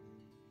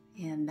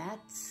 And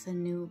that's a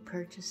new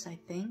purchase, I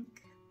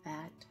think,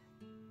 that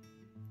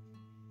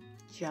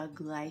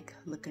jug-like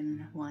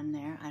looking one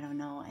there, I don't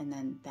know, and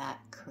then that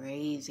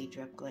crazy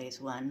drip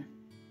glaze one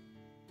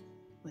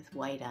with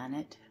white on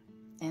it,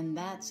 and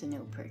that's a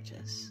new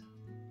purchase.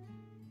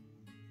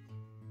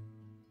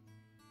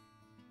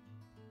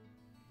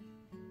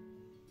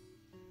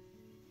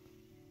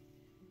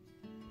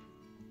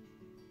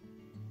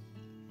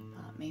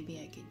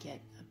 Maybe I could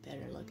get a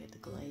better look at the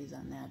glaze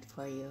on that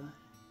for you.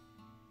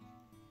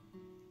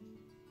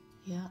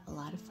 Yeah, a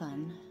lot of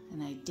fun.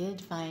 And I did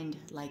find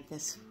like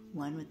this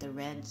one with the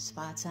red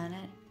spots on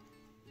it.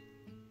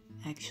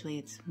 Actually,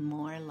 it's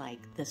more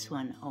like this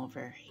one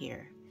over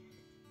here.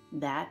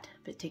 That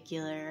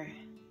particular,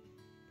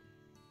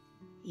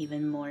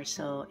 even more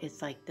so,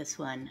 it's like this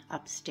one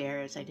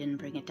upstairs. I didn't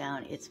bring it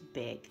down. It's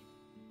big.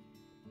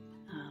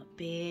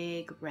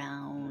 Big,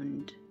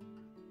 round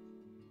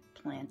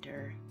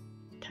planter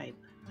type.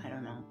 I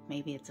don't know.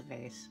 Maybe it's a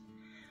vase.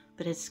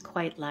 But it's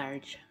quite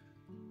large.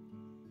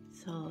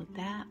 So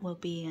that will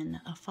be in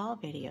a fall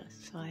video.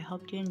 So I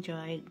hope you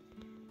enjoyed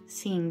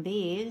seeing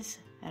these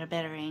at a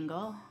better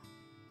angle.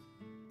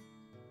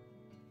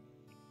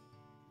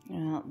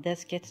 Well,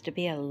 this gets to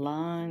be a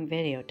long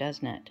video,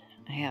 doesn't it?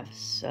 I have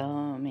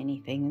so many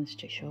things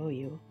to show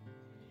you.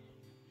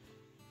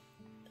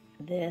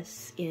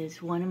 This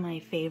is one of my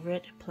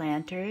favorite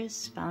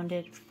planters. Found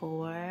it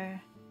for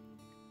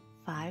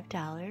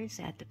 $5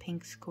 at the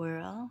Pink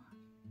Squirrel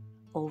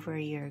over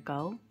a year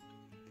ago.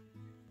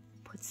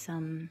 Put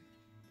some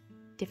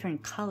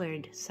different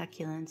colored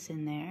succulents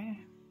in there.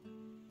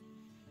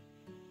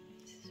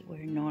 This is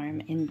where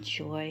Norm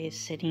enjoys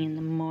sitting in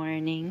the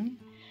morning.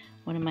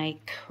 One of my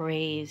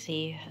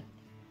crazy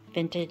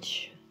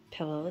vintage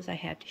pillows I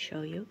had to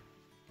show you.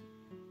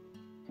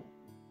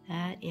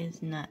 That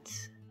is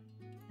nuts.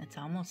 It's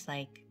almost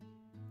like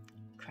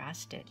cross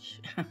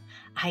stitch.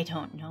 I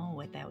don't know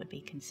what that would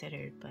be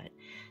considered, but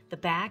the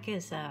back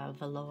is a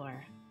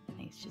velour. I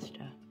think it's just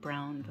a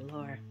brown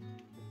velour.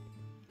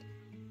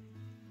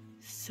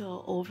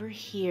 So over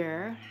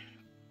here,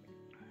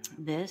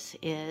 this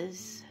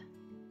is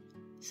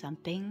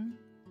something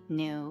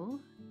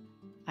new.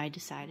 I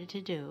decided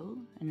to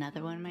do,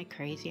 another one of my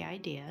crazy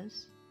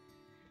ideas.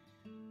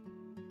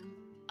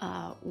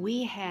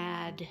 We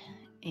had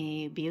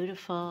a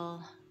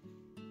beautiful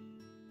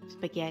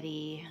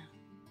spaghetti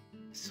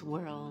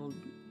swirled,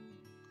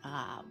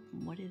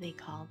 what do they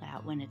call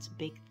that when it's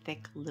big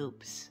thick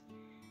loops?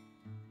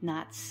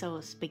 Not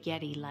so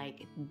spaghetti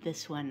like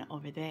this one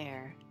over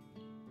there,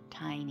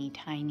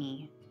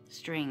 tiny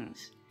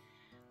strings.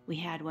 We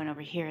had one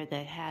over here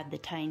that had the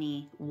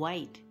tiny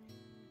white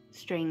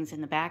strings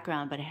in the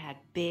background, but it had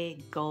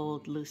big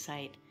gold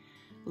lucite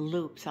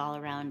loops all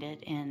around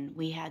it, and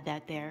we had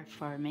that there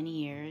for many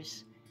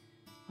years,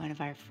 one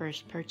of our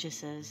first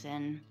purchases,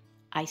 and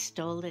I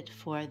stole it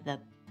for the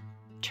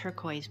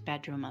turquoise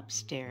bedroom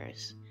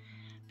upstairs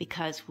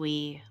because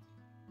we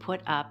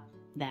put up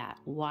that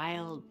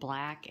wild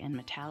black and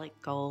metallic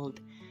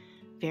gold,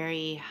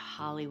 very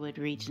Hollywood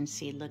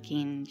Regency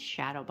looking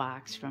shadow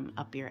box from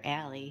up your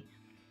alley,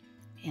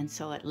 and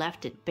so it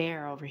left it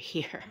bare over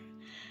here.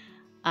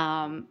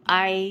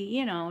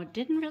 I,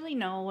 didn't really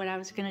know what I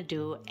was going to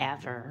do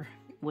ever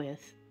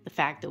with the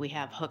fact that we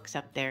have hooks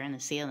up there in the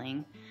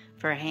ceiling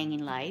for a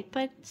hanging light,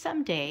 but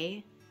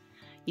someday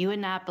you would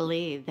not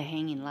believe the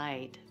hanging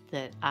light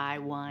that I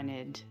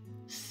wanted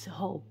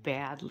so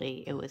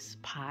badly. It was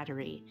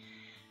pottery,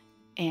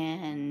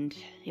 and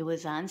it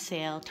was on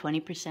sale,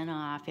 20%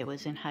 off. It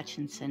was in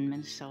Hutchinson,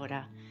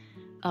 Minnesota.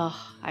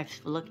 Oh,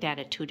 I've looked at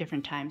it 2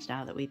 different times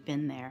now that we've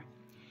been there,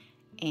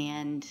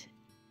 and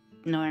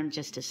Norm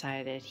just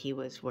decided he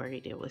was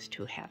worried it was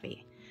too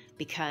heavy,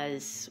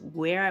 because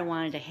where I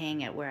wanted to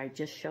hang it, where I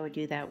just showed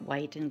you that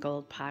white and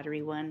gold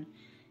pottery one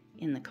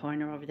in the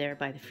corner over there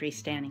by the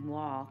freestanding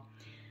wall,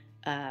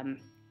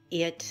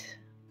 it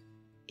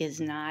is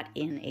not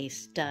in a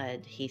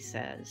stud, he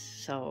says,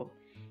 so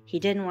he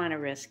didn't want to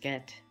risk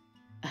it.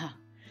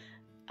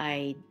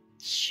 I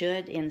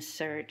should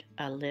insert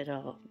a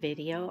little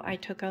video I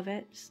took of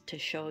it to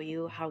show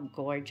you how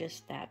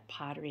gorgeous that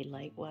pottery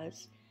light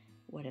was.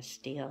 What a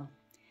steal.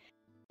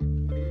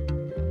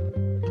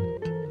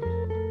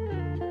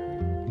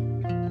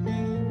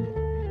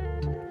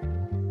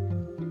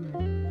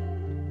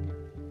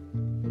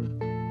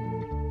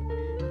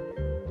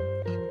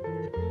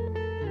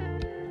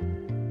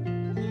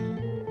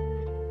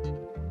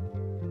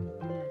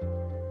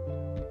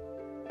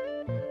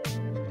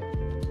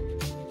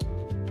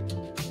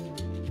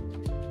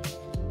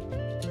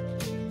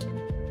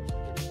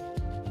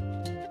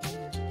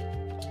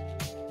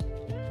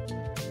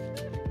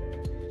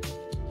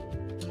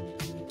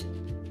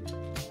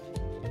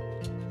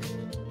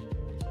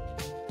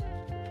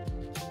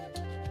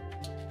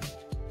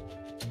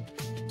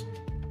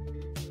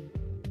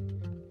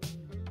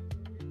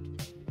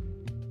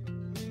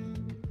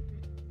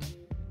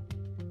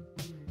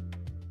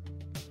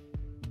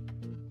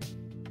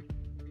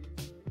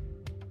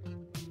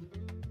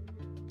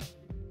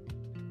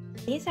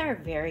 These are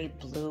very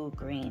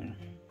blue-green,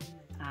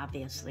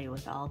 obviously,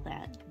 with all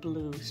that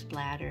blue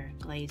splatter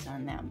glaze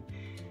on them.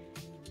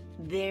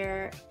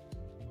 They're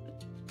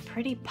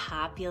pretty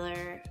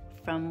popular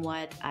from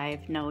what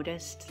I've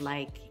noticed.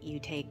 Like, you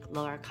take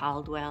Laura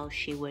Caldwell,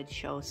 she would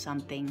show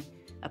something,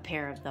 a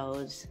pair of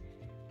those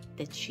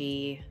that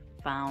she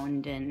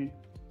found and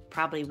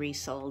probably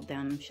resold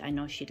them. I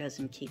know she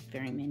doesn't keep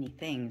very many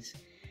things,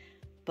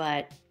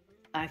 but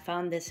I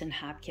found this in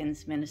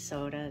Hopkins,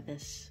 Minnesota,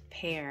 this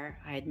pair.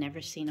 I had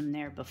never seen them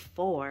there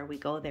before. We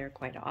go there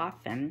quite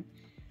often,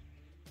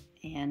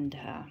 and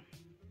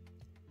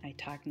I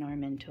talked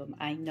Norm into them.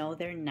 I know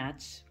they're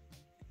nuts.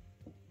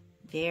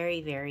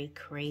 Very, very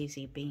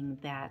crazy being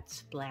that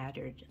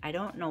splattered. I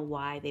don't know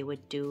why they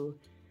would do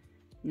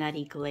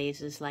nutty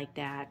glazes like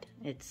that.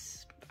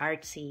 It's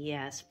artsy,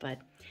 yes, but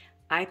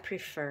I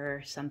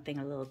prefer something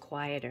a little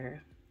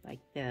quieter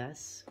like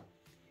this.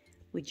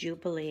 Would you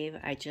believe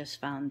I just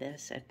found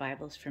this at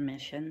Bibles for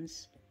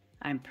Missions?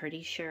 I'm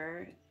pretty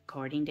sure,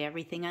 according to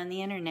everything on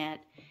the internet,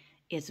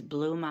 it's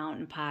Blue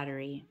Mountain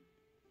pottery.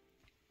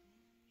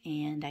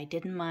 And I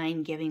didn't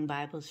mind giving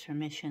Bibles for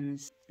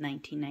Missions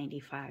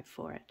 $19.95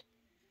 for it.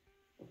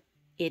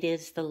 It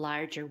is the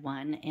larger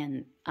one,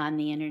 and on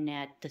the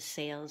internet, the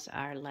sales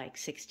are like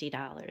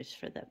 $60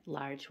 for the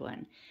large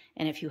one.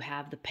 And if you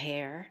have the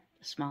pair,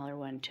 the smaller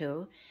one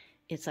too,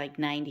 it's like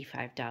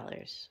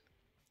 $95.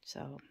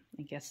 So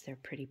I guess they're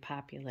pretty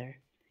popular.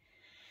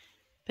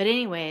 But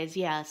anyways,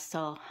 yeah,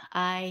 so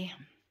I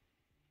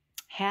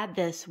had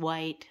this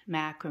white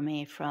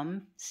macrame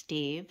from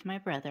Steve, my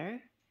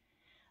brother,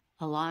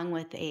 along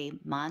with a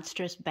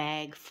monstrous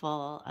bag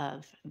full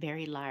of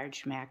very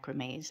large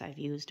macrames. I've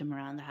used them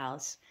around the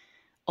house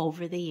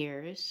over the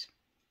years,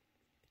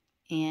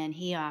 and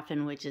he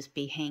often would just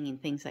be hanging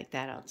things like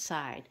that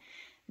outside.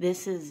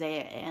 This is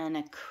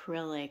an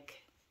acrylic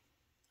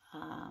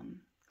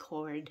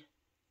cord,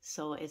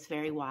 so it's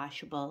very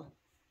washable.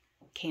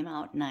 Came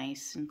out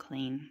nice and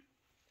clean.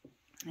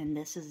 And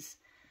this is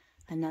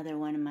another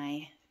one of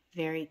my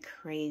very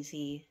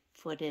crazy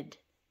footed,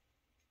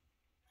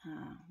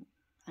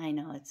 I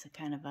know it's a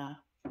kind of a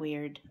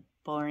weird,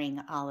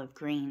 boring olive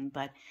green,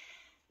 but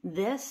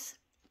this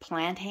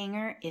plant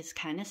hanger is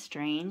kind of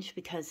strange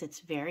because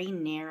it's very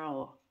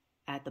narrow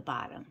at the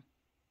bottom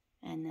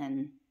and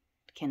then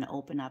can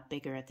open up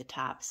bigger at the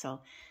top.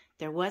 So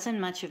there wasn't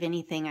much of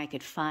anything I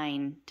could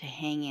find to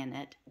hang in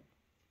it.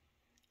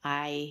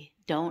 I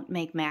don't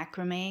make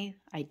macrame.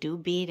 I do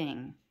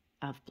beading.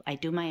 I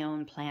do my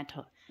own plant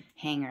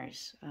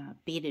hangers,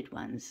 beaded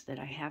ones that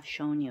I have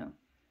shown you.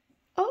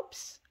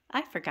 Oops,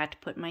 I forgot to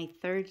put my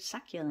third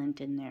succulent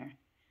in there.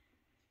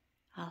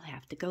 I'll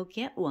have to go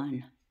get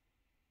one.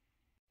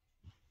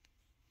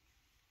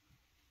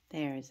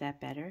 There, is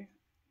that better?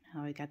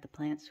 Now I got the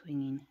plant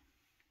swinging.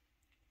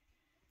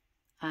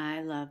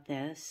 I love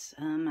this.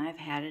 I've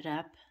had it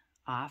up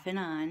off and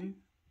on.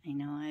 I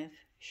know I've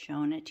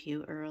shown it to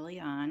you early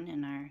on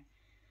in our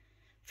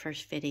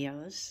first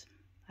videos.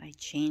 I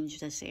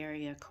changed this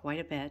area quite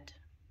a bit.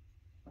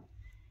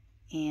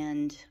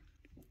 And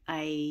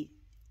I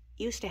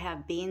used to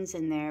have beans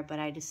in there, but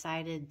I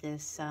decided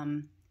this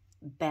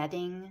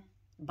bedding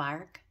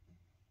bark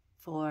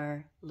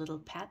for little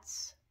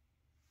pets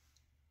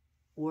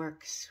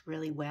works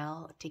really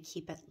well to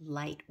keep it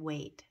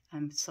lightweight.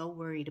 I'm so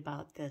worried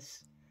about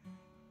this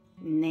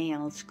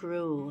nail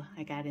screw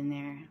I got in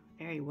there.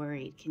 Very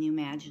worried. Can you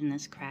imagine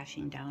this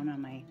crashing down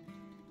on my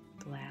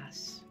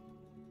glass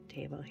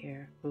table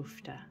here?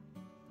 Oofta.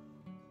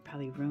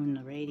 Probably ruin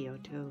the radio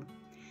too.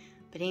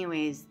 But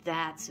anyways,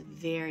 that's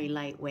very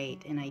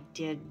lightweight, and I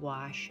did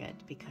wash it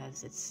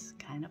because it's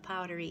kind of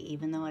powdery,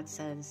 even though it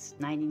says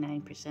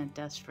 99%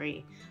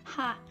 dust-free.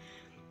 Ha!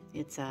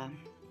 It's a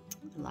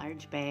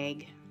large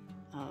bag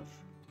of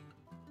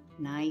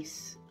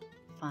nice,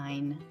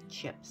 fine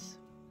chips.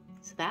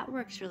 So that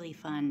works really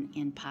fun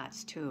in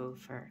pots too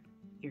for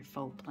your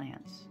faux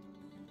plants.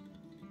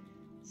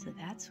 So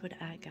that's what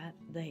I got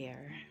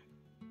there.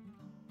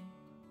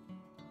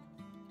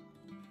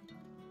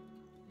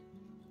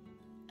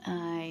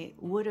 I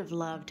would have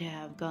loved to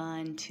have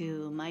gone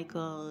to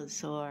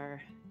Michael's or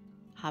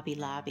Hobby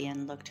Lobby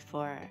and looked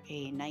for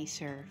a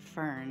nicer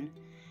fern.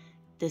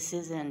 This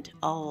isn't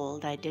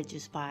old. I did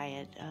just buy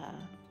it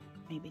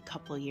maybe a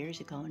couple years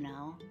ago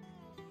now.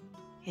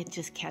 It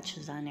just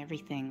catches on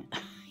everything.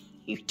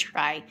 You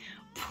try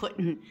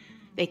putting,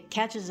 it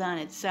catches on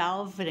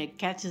itself and it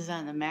catches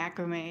on the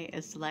macrame.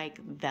 It's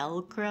like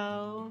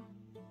Velcro.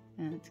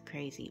 And it's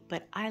crazy.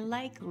 But I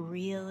like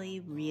really,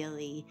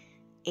 really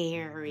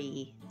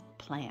airy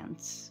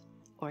plants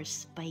or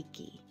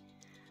spiky.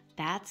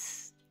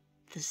 That's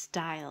the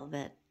style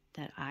that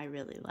I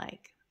really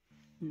like.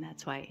 And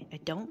that's why I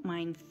don't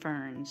mind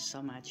ferns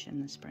so much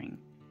in the spring.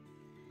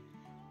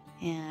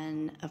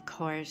 And of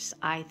course,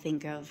 I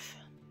think of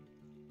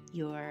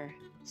your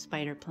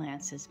spider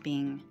plants as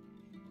being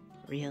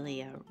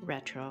really a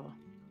retro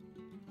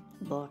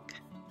look,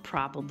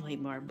 probably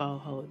more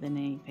boho than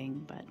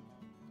anything, but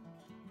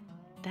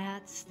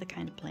that's the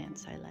kind of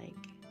plants I like.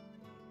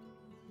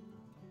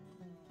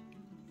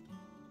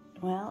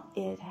 Well,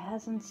 it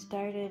hasn't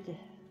started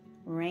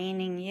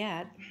raining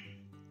yet.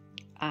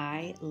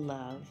 I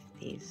love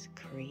these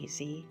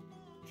crazy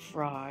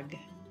frog.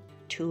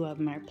 Two of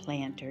them are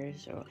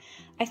planters.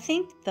 I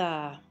think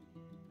the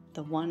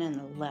one on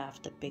the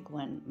left, the big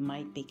one,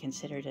 might be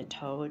considered a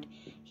toad.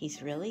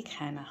 He's really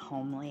kind of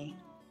homely.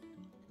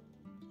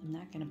 I'm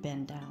not going to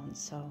bend down,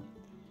 so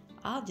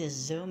I'll just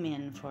zoom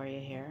in for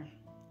you here.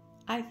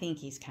 I think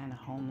he's kind of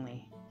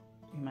homely.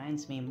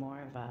 Reminds me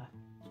more of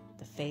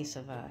the face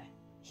of a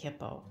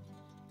hippo.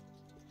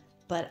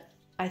 But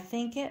I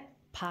think it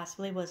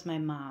possibly was my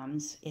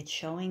mom's. It's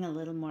showing a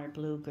little more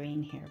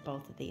blue-green here,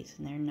 both of these,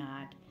 and they're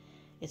not.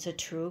 It's a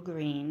true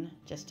green,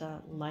 just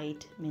a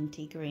light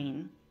minty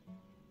green.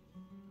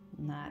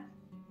 Not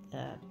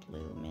the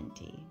blue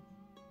minty.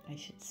 I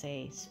should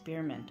say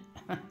spearmint.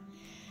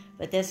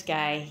 But this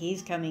guy,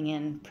 he's coming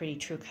in pretty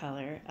true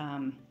color.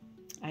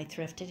 I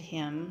thrifted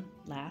him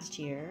last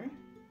year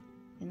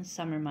in the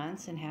summer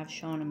months and have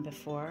shown him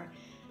before.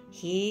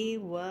 He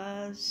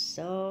was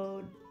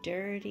so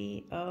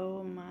dirty.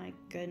 Oh my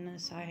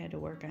goodness, I had to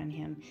work on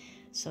him.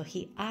 So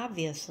he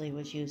obviously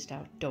was used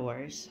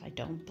outdoors. I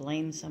don't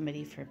blame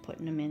somebody for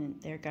putting him in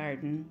their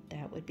garden.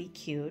 That would be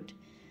cute.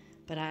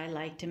 But I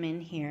liked him in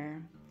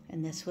here.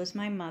 And this was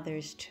my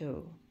mother's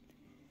too.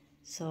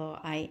 So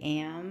I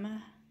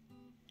am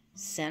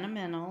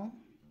sentimental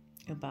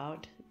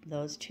about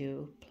those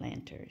two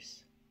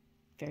planters.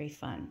 Very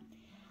fun.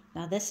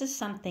 Now this is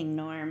something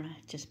Norm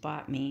just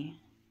bought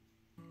me.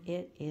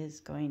 It is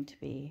going to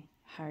be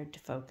hard to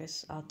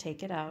focus. I'll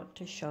take it out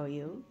to show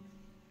you.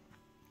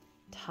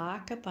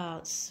 Talk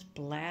about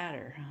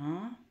splatter,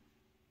 huh?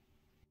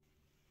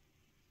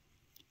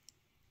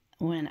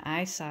 When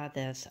I saw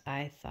this,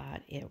 I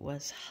thought it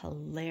was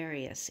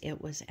hilarious. It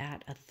was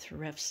at a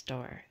thrift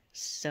store.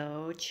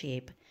 So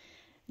cheap.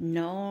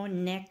 No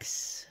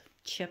nicks,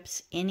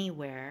 chips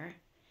anywhere.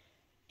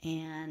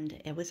 And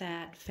it was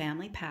at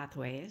Family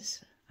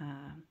Pathways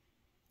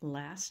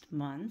last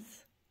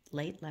month.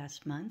 Late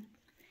last month,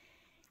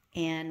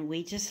 and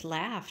we just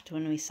laughed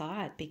when we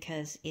saw it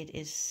because it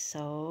is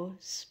so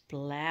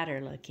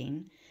splatter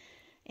looking,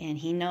 and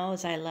he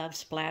knows I love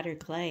splatter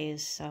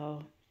glaze,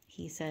 so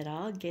he said,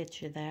 I'll get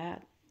you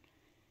that.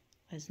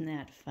 Wasn't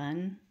that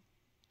fun?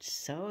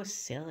 So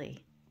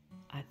silly.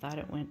 I thought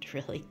it went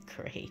really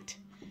great.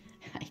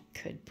 I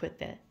could put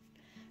that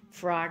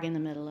frog in the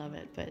middle of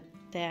it, but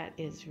that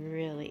is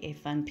really a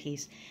fun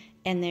piece.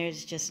 And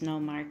there's just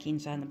no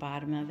markings on the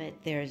bottom of it.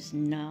 There's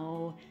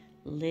no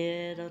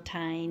little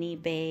tiny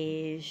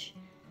beige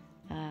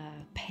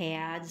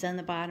pads on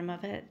the bottom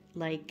of it.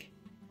 Like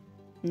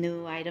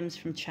new items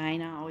from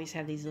China always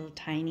have these little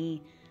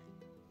tiny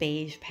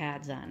beige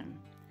pads on them.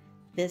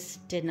 This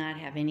did not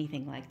have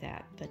anything like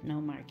that, but no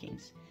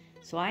markings.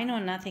 So I know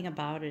nothing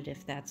about it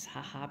if that's a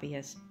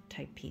hobbyist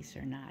type piece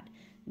or not.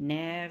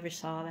 Never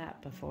saw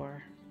that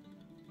before.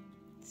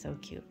 So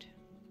cute.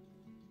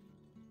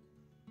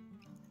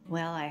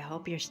 Well, I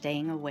hope you're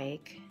staying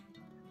awake.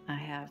 I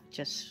have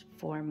just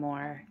 4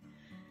 more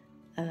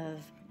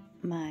of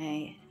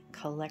my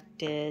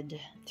collected,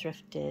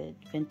 thrifted,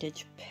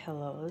 vintage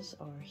pillows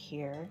over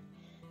here.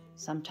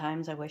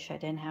 Sometimes I wish I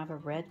didn't have a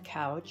red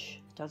couch.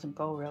 It doesn't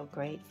go real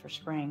great for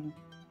spring,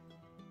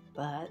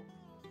 but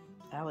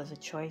that was a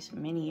choice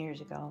many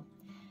years ago.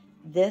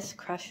 This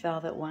crushed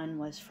velvet one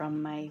was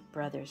from my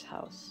brother's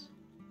house.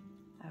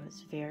 I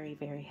was very,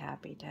 very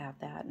happy to have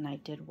that, and I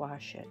did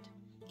wash it.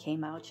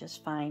 Came out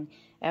just fine.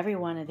 Every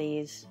one of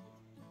these,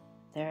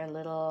 they're a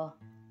little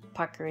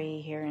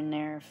puckery here and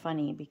there,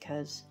 funny,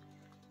 because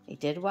I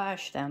did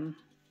wash them.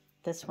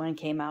 This one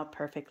came out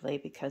perfectly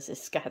because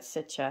it's got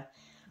such a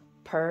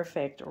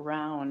perfect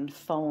round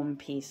foam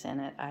piece in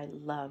it. I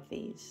love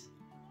these.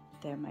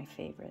 They're my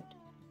favorite.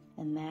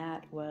 And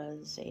that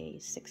was a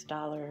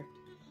 $6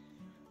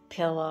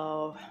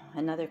 pillow.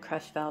 Another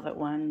crushed velvet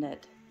one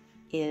that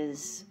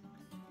is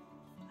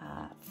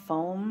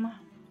foam,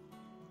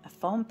 a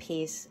foam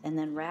piece, and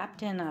then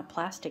wrapped in a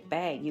plastic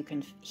bag. You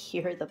can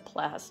hear the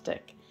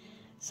plastic.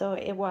 So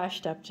it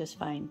washed up just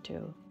fine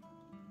too.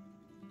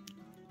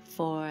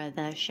 For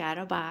the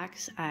shadow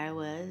box, I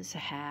was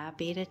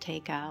happy to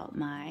take out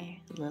my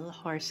little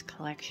horse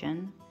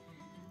collection.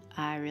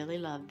 I really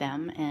love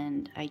them,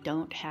 and I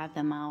don't have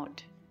them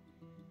out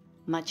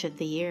much of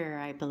the year.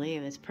 I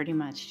believe it's pretty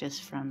much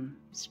just from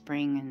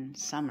spring and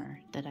summer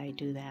that I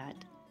do that.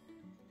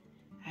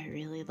 I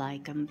really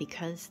like them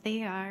because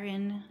they are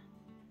in,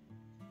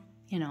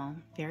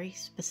 very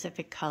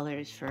specific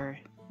colors for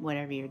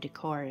whatever your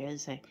decor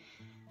is.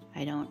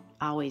 I don't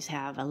always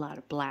have a lot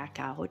of black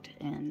out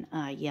and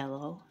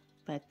yellow,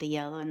 but the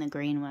yellow and the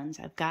green ones.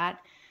 I've got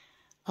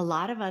a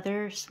lot of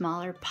other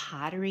smaller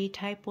pottery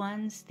type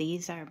ones.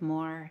 These are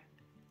more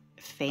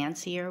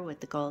fancier with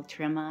the gold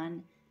trim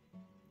on.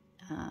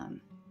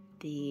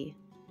 The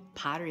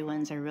pottery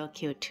ones are real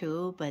cute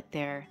too, but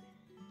they're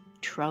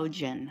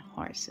Trojan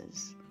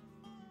horses.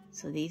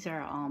 So these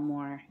are all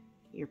more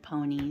your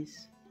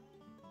ponies.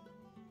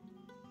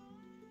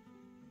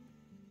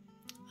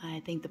 I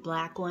think the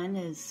black one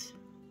is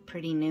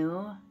pretty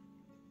new,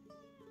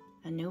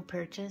 a new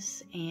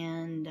purchase,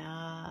 and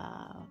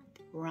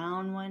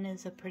brown one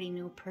is a pretty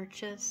new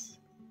purchase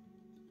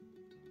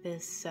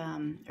this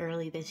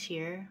early this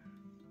year,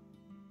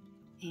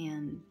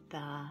 and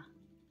the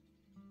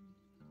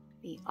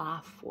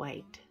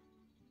off-white.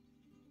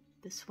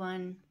 This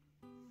one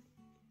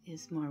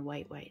is more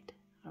white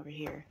over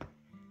here.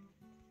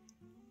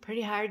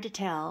 Pretty hard to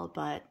tell,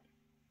 but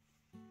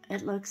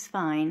it looks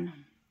fine.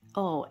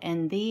 Oh,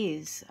 and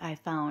these I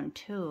found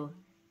too,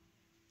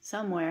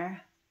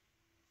 somewhere.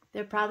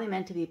 They're probably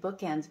meant to be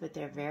bookends, but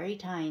they're very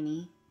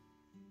tiny.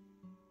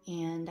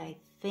 And I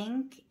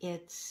think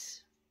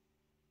it's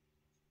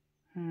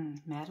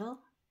metal.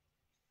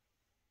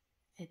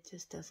 It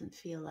just doesn't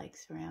feel like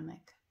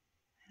ceramic.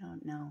 I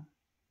don't know.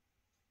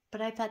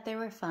 But I thought they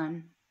were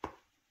fun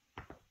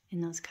in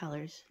those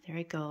colors. There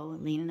I go,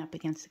 leaning up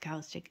against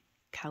the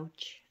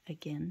couch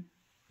again.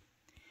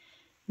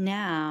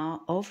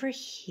 Now, over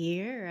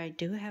here, I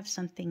do have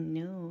something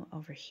new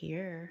over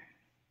here.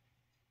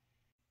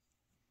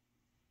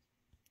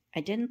 I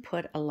didn't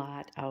put a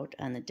lot out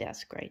on the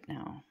desk right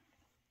now,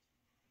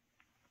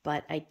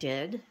 but I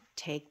did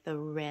take the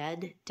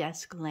red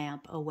desk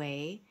lamp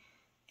away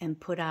and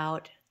put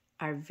out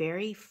our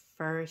very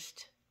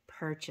first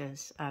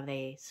purchase of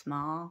a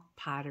small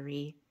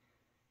pottery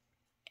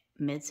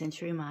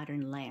mid-century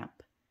modern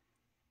lamp.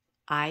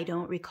 I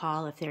don't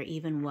recall if there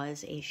even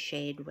was a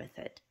shade with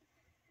it.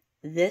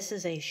 This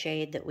is a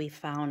shade that we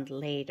found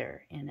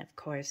later, and of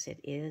course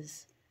it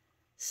is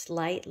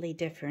slightly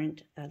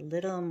different, a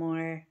little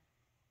more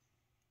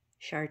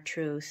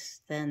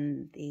chartreuse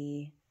than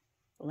the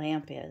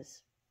lamp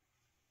is.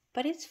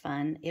 But it's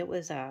fun. It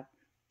was a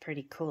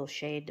pretty cool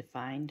shade to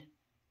find.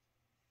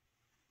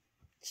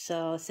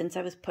 So since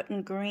I was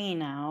putting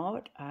green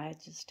out, I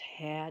just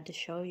had to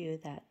show you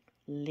that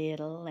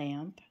little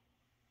lamp.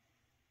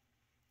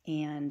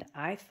 And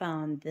I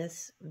found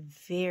this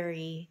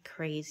very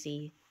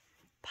crazy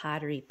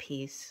pottery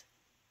piece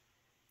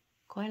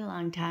quite a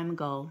long time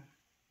ago.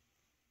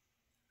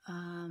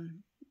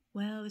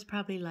 Well, it was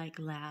probably like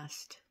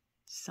last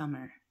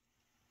summer.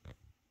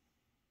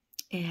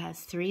 It has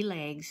 3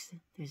 legs.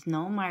 There's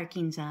no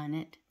markings on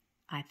it.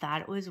 I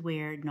thought it was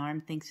weird.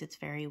 Norm thinks it's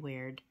very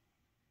weird.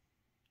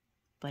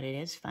 But it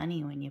is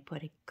funny when you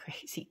put a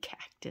crazy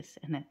cactus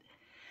in it.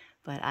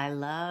 But I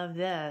love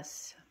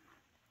this.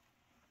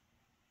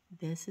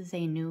 This is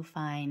a new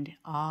find,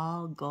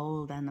 all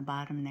gold on the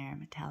bottom there,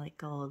 metallic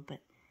gold.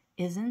 But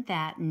isn't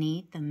that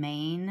neat, the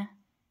mane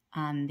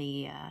on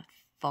the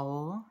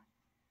foal?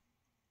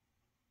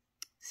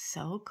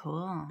 So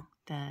cool,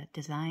 the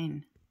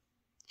design.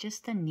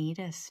 Just the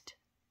neatest.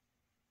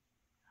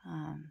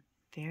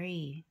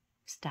 Very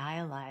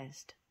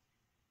stylized.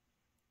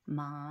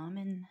 Mom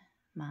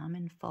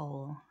and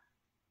foal.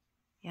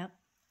 Yep,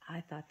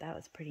 I thought that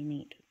was pretty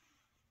neat.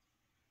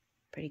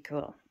 Pretty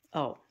cool.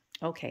 Oh,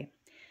 okay.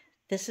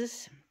 This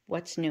is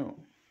what's new.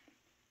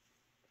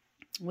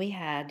 We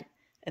had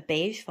a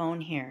beige phone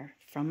here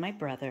from my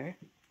brother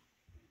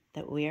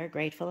that we are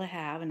grateful to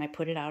have, and I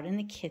put it out in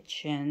the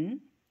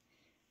kitchen.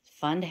 It's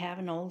fun to have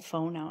an old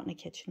phone out in the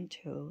kitchen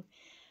too.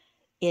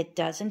 It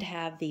doesn't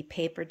have the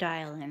paper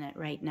dial in it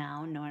right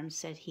now. Norm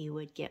said he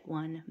would get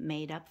one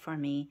made up for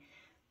me,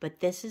 but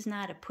this is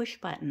not a push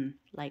button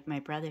like my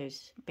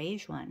brother's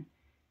beige one.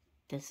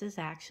 This is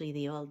actually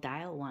the old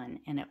dial one,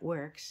 and it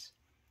works.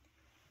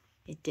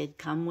 It did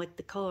come with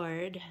the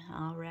cord,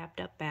 all wrapped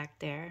up back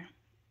there.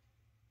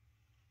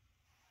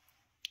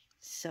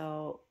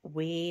 So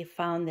we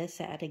found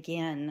this at,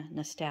 again,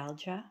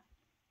 Nostalgia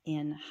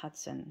in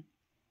Hudson.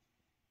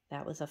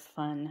 That was a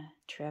fun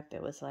trip.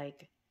 It was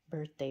like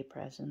birthday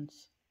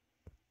presents.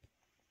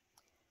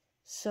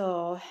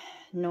 So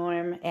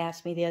Norm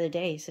asked me the other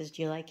day, he says,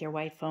 do you like your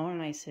white phone?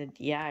 And I said,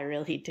 yeah, I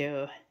really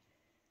do.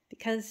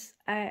 Because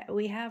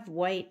we have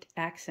white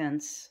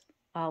accents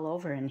all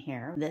over in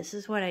here. This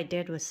is what I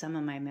did with some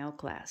of my mail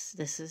glass.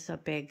 This is a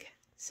big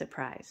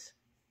surprise.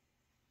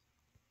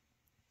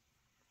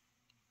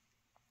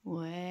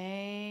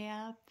 Way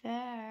up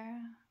there,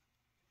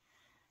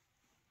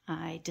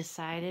 I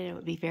decided it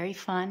would be very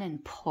fun,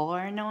 and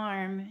poor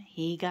Norm,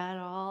 he got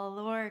all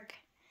the work.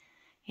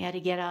 He had to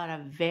get out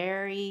a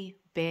very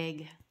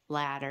big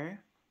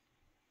ladder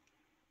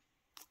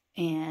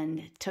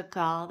and took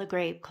all the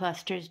grape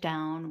clusters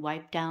down,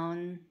 wiped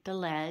down the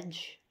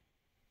ledge,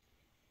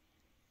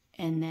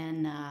 and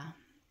then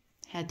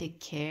had to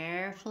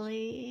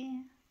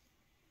carefully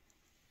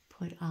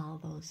put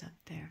all those up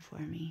there for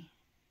me.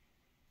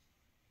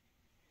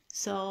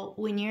 So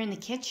when you're in the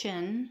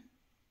kitchen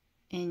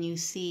and you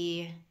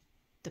see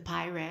the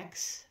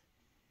Pyrex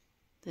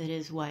that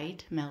is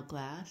white milk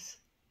glass,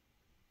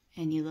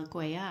 and you look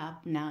way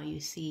up, now you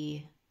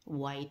see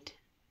white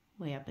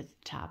way up at the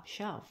top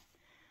shelf.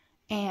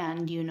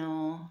 And you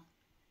know,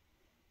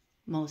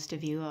 most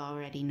of you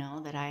already know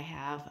that I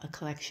have a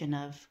collection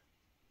of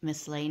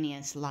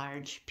miscellaneous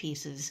large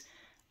pieces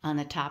on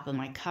the top of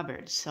my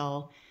cupboard.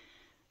 So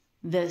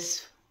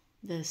this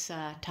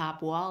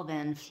top wall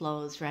then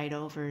flows right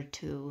over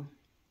to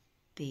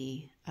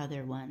the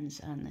other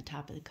ones on the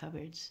top of the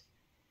cupboards.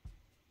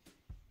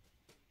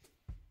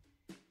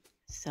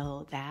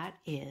 So that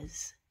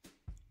is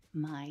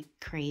my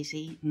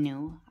crazy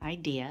new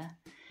idea.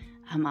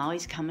 I'm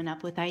always coming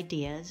up with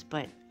ideas,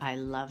 but I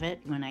love it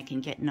when I can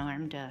get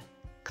Norm to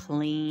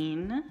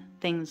clean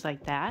things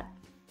like that,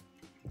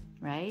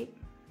 right?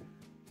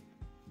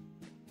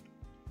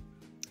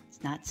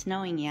 It's not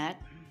snowing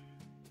yet.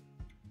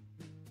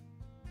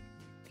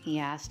 He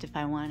asked if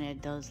I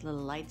wanted those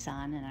little lights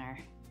on in our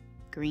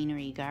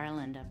greenery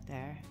garland up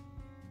there.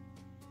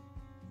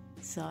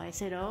 So I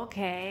said,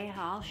 okay,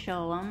 I'll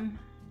show him.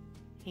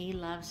 He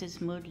loves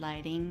his mood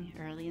lighting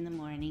early in the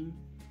morning.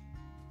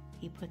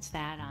 He puts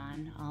that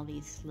on, all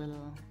these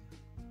little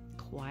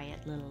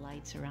quiet little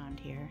lights around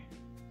here.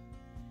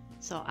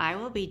 So I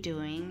will be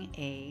doing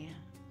a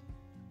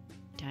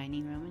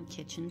dining room and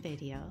kitchen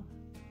video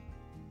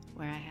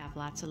where I have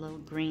lots of little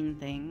green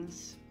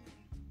things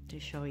to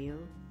show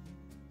you.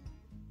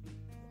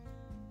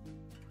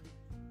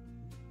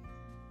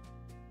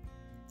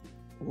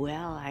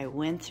 Well, I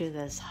went through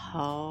this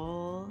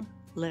whole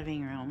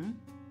living room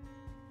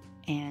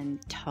and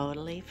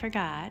totally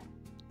forgot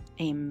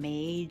a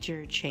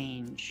major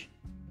change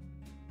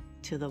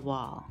to the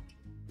wall.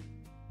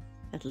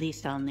 At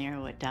least I'll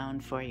narrow it down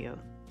for you.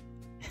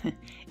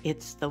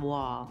 It's the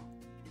wall.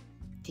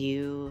 Do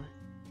you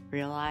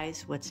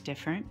realize what's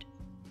different?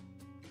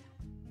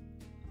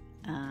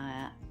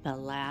 The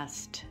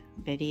last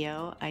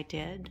video I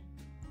did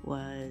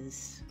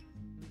was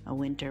a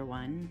winter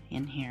one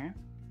in here.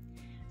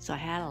 So I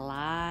had a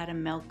lot of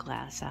milk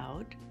glass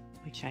out,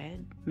 which I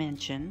had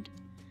mentioned.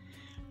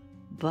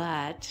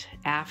 But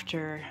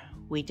after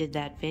we did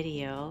that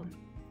video,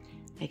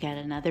 I got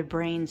another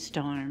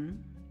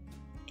brainstorm,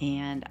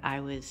 and I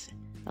was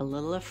a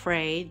little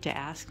afraid to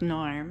ask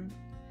Norm.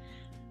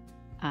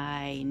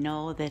 I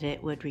know that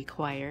it would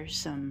require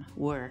some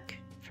work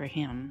for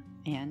him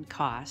and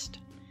cost.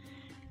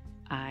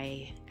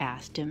 I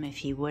asked him if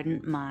he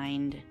wouldn't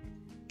mind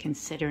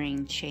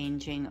considering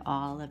changing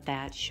all of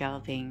that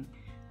shelving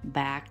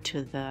back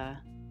to the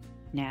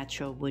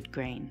natural wood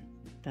grain,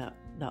 the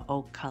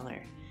oak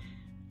color.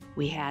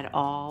 We had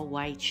all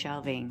white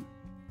shelving,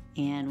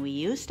 and we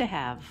used to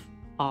have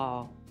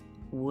all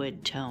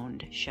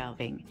wood-toned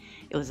shelving.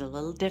 It was a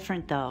little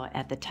different though.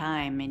 At the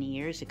time, many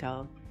years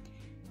ago,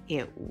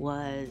 it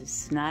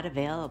was not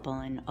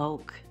available in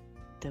oak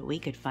that we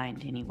could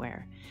find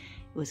anywhere.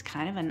 It was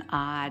kind of an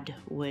odd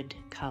wood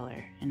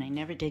color, and I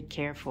never did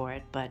care for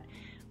it, but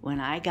when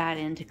I got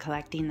into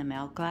collecting the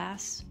milk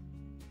glass,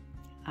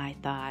 I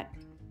thought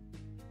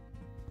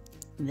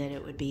that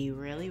it would be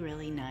really,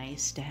 really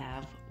nice to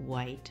have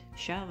white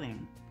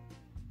shelving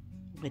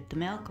with the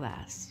milk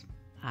glass.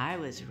 I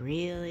was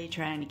really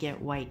trying to get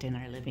white in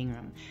our living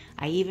room.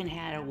 I even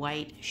had a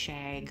white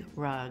shag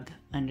rug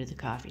under the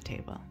coffee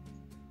table,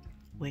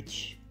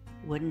 which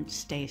wouldn't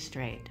stay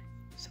straight,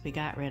 so we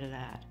got rid of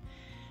that.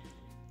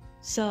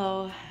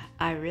 So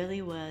I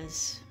really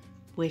was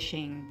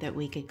wishing that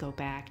we could go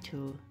back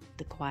to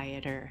the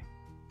quieter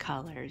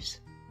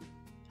colors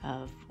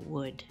of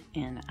wood,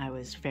 and I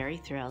was very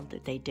thrilled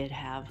that they did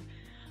have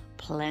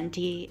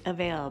plenty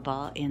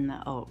available in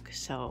the oak.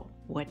 So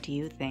what do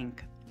you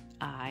think?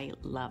 I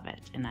love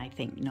it, and I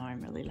think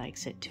Norm really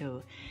likes it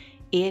too.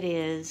 It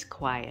is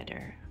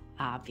quieter,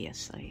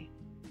 obviously.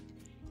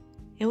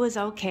 It was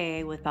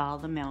okay with all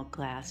the milk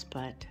glass,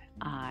 but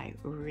I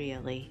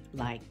really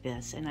like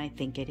this, and I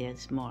think it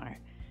is more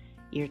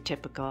your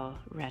typical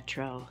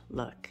retro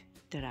look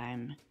that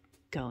I'm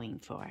going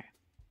for.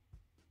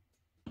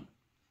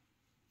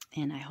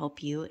 And I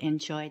hope you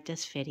enjoyed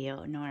this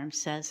video. Norm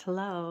says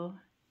hello,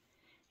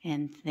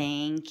 and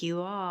thank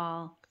you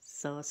all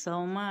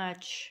so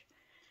much.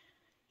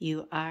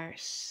 You are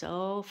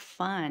so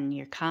fun.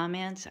 Your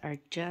comments are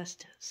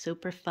just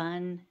super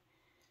fun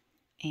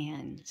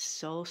and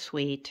so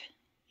sweet.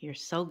 You're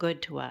so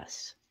good to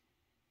us.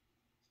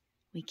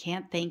 We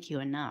can't thank you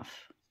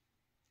enough.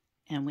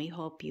 And we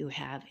hope you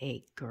have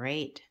a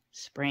great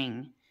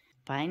spring.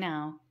 Bye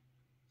now.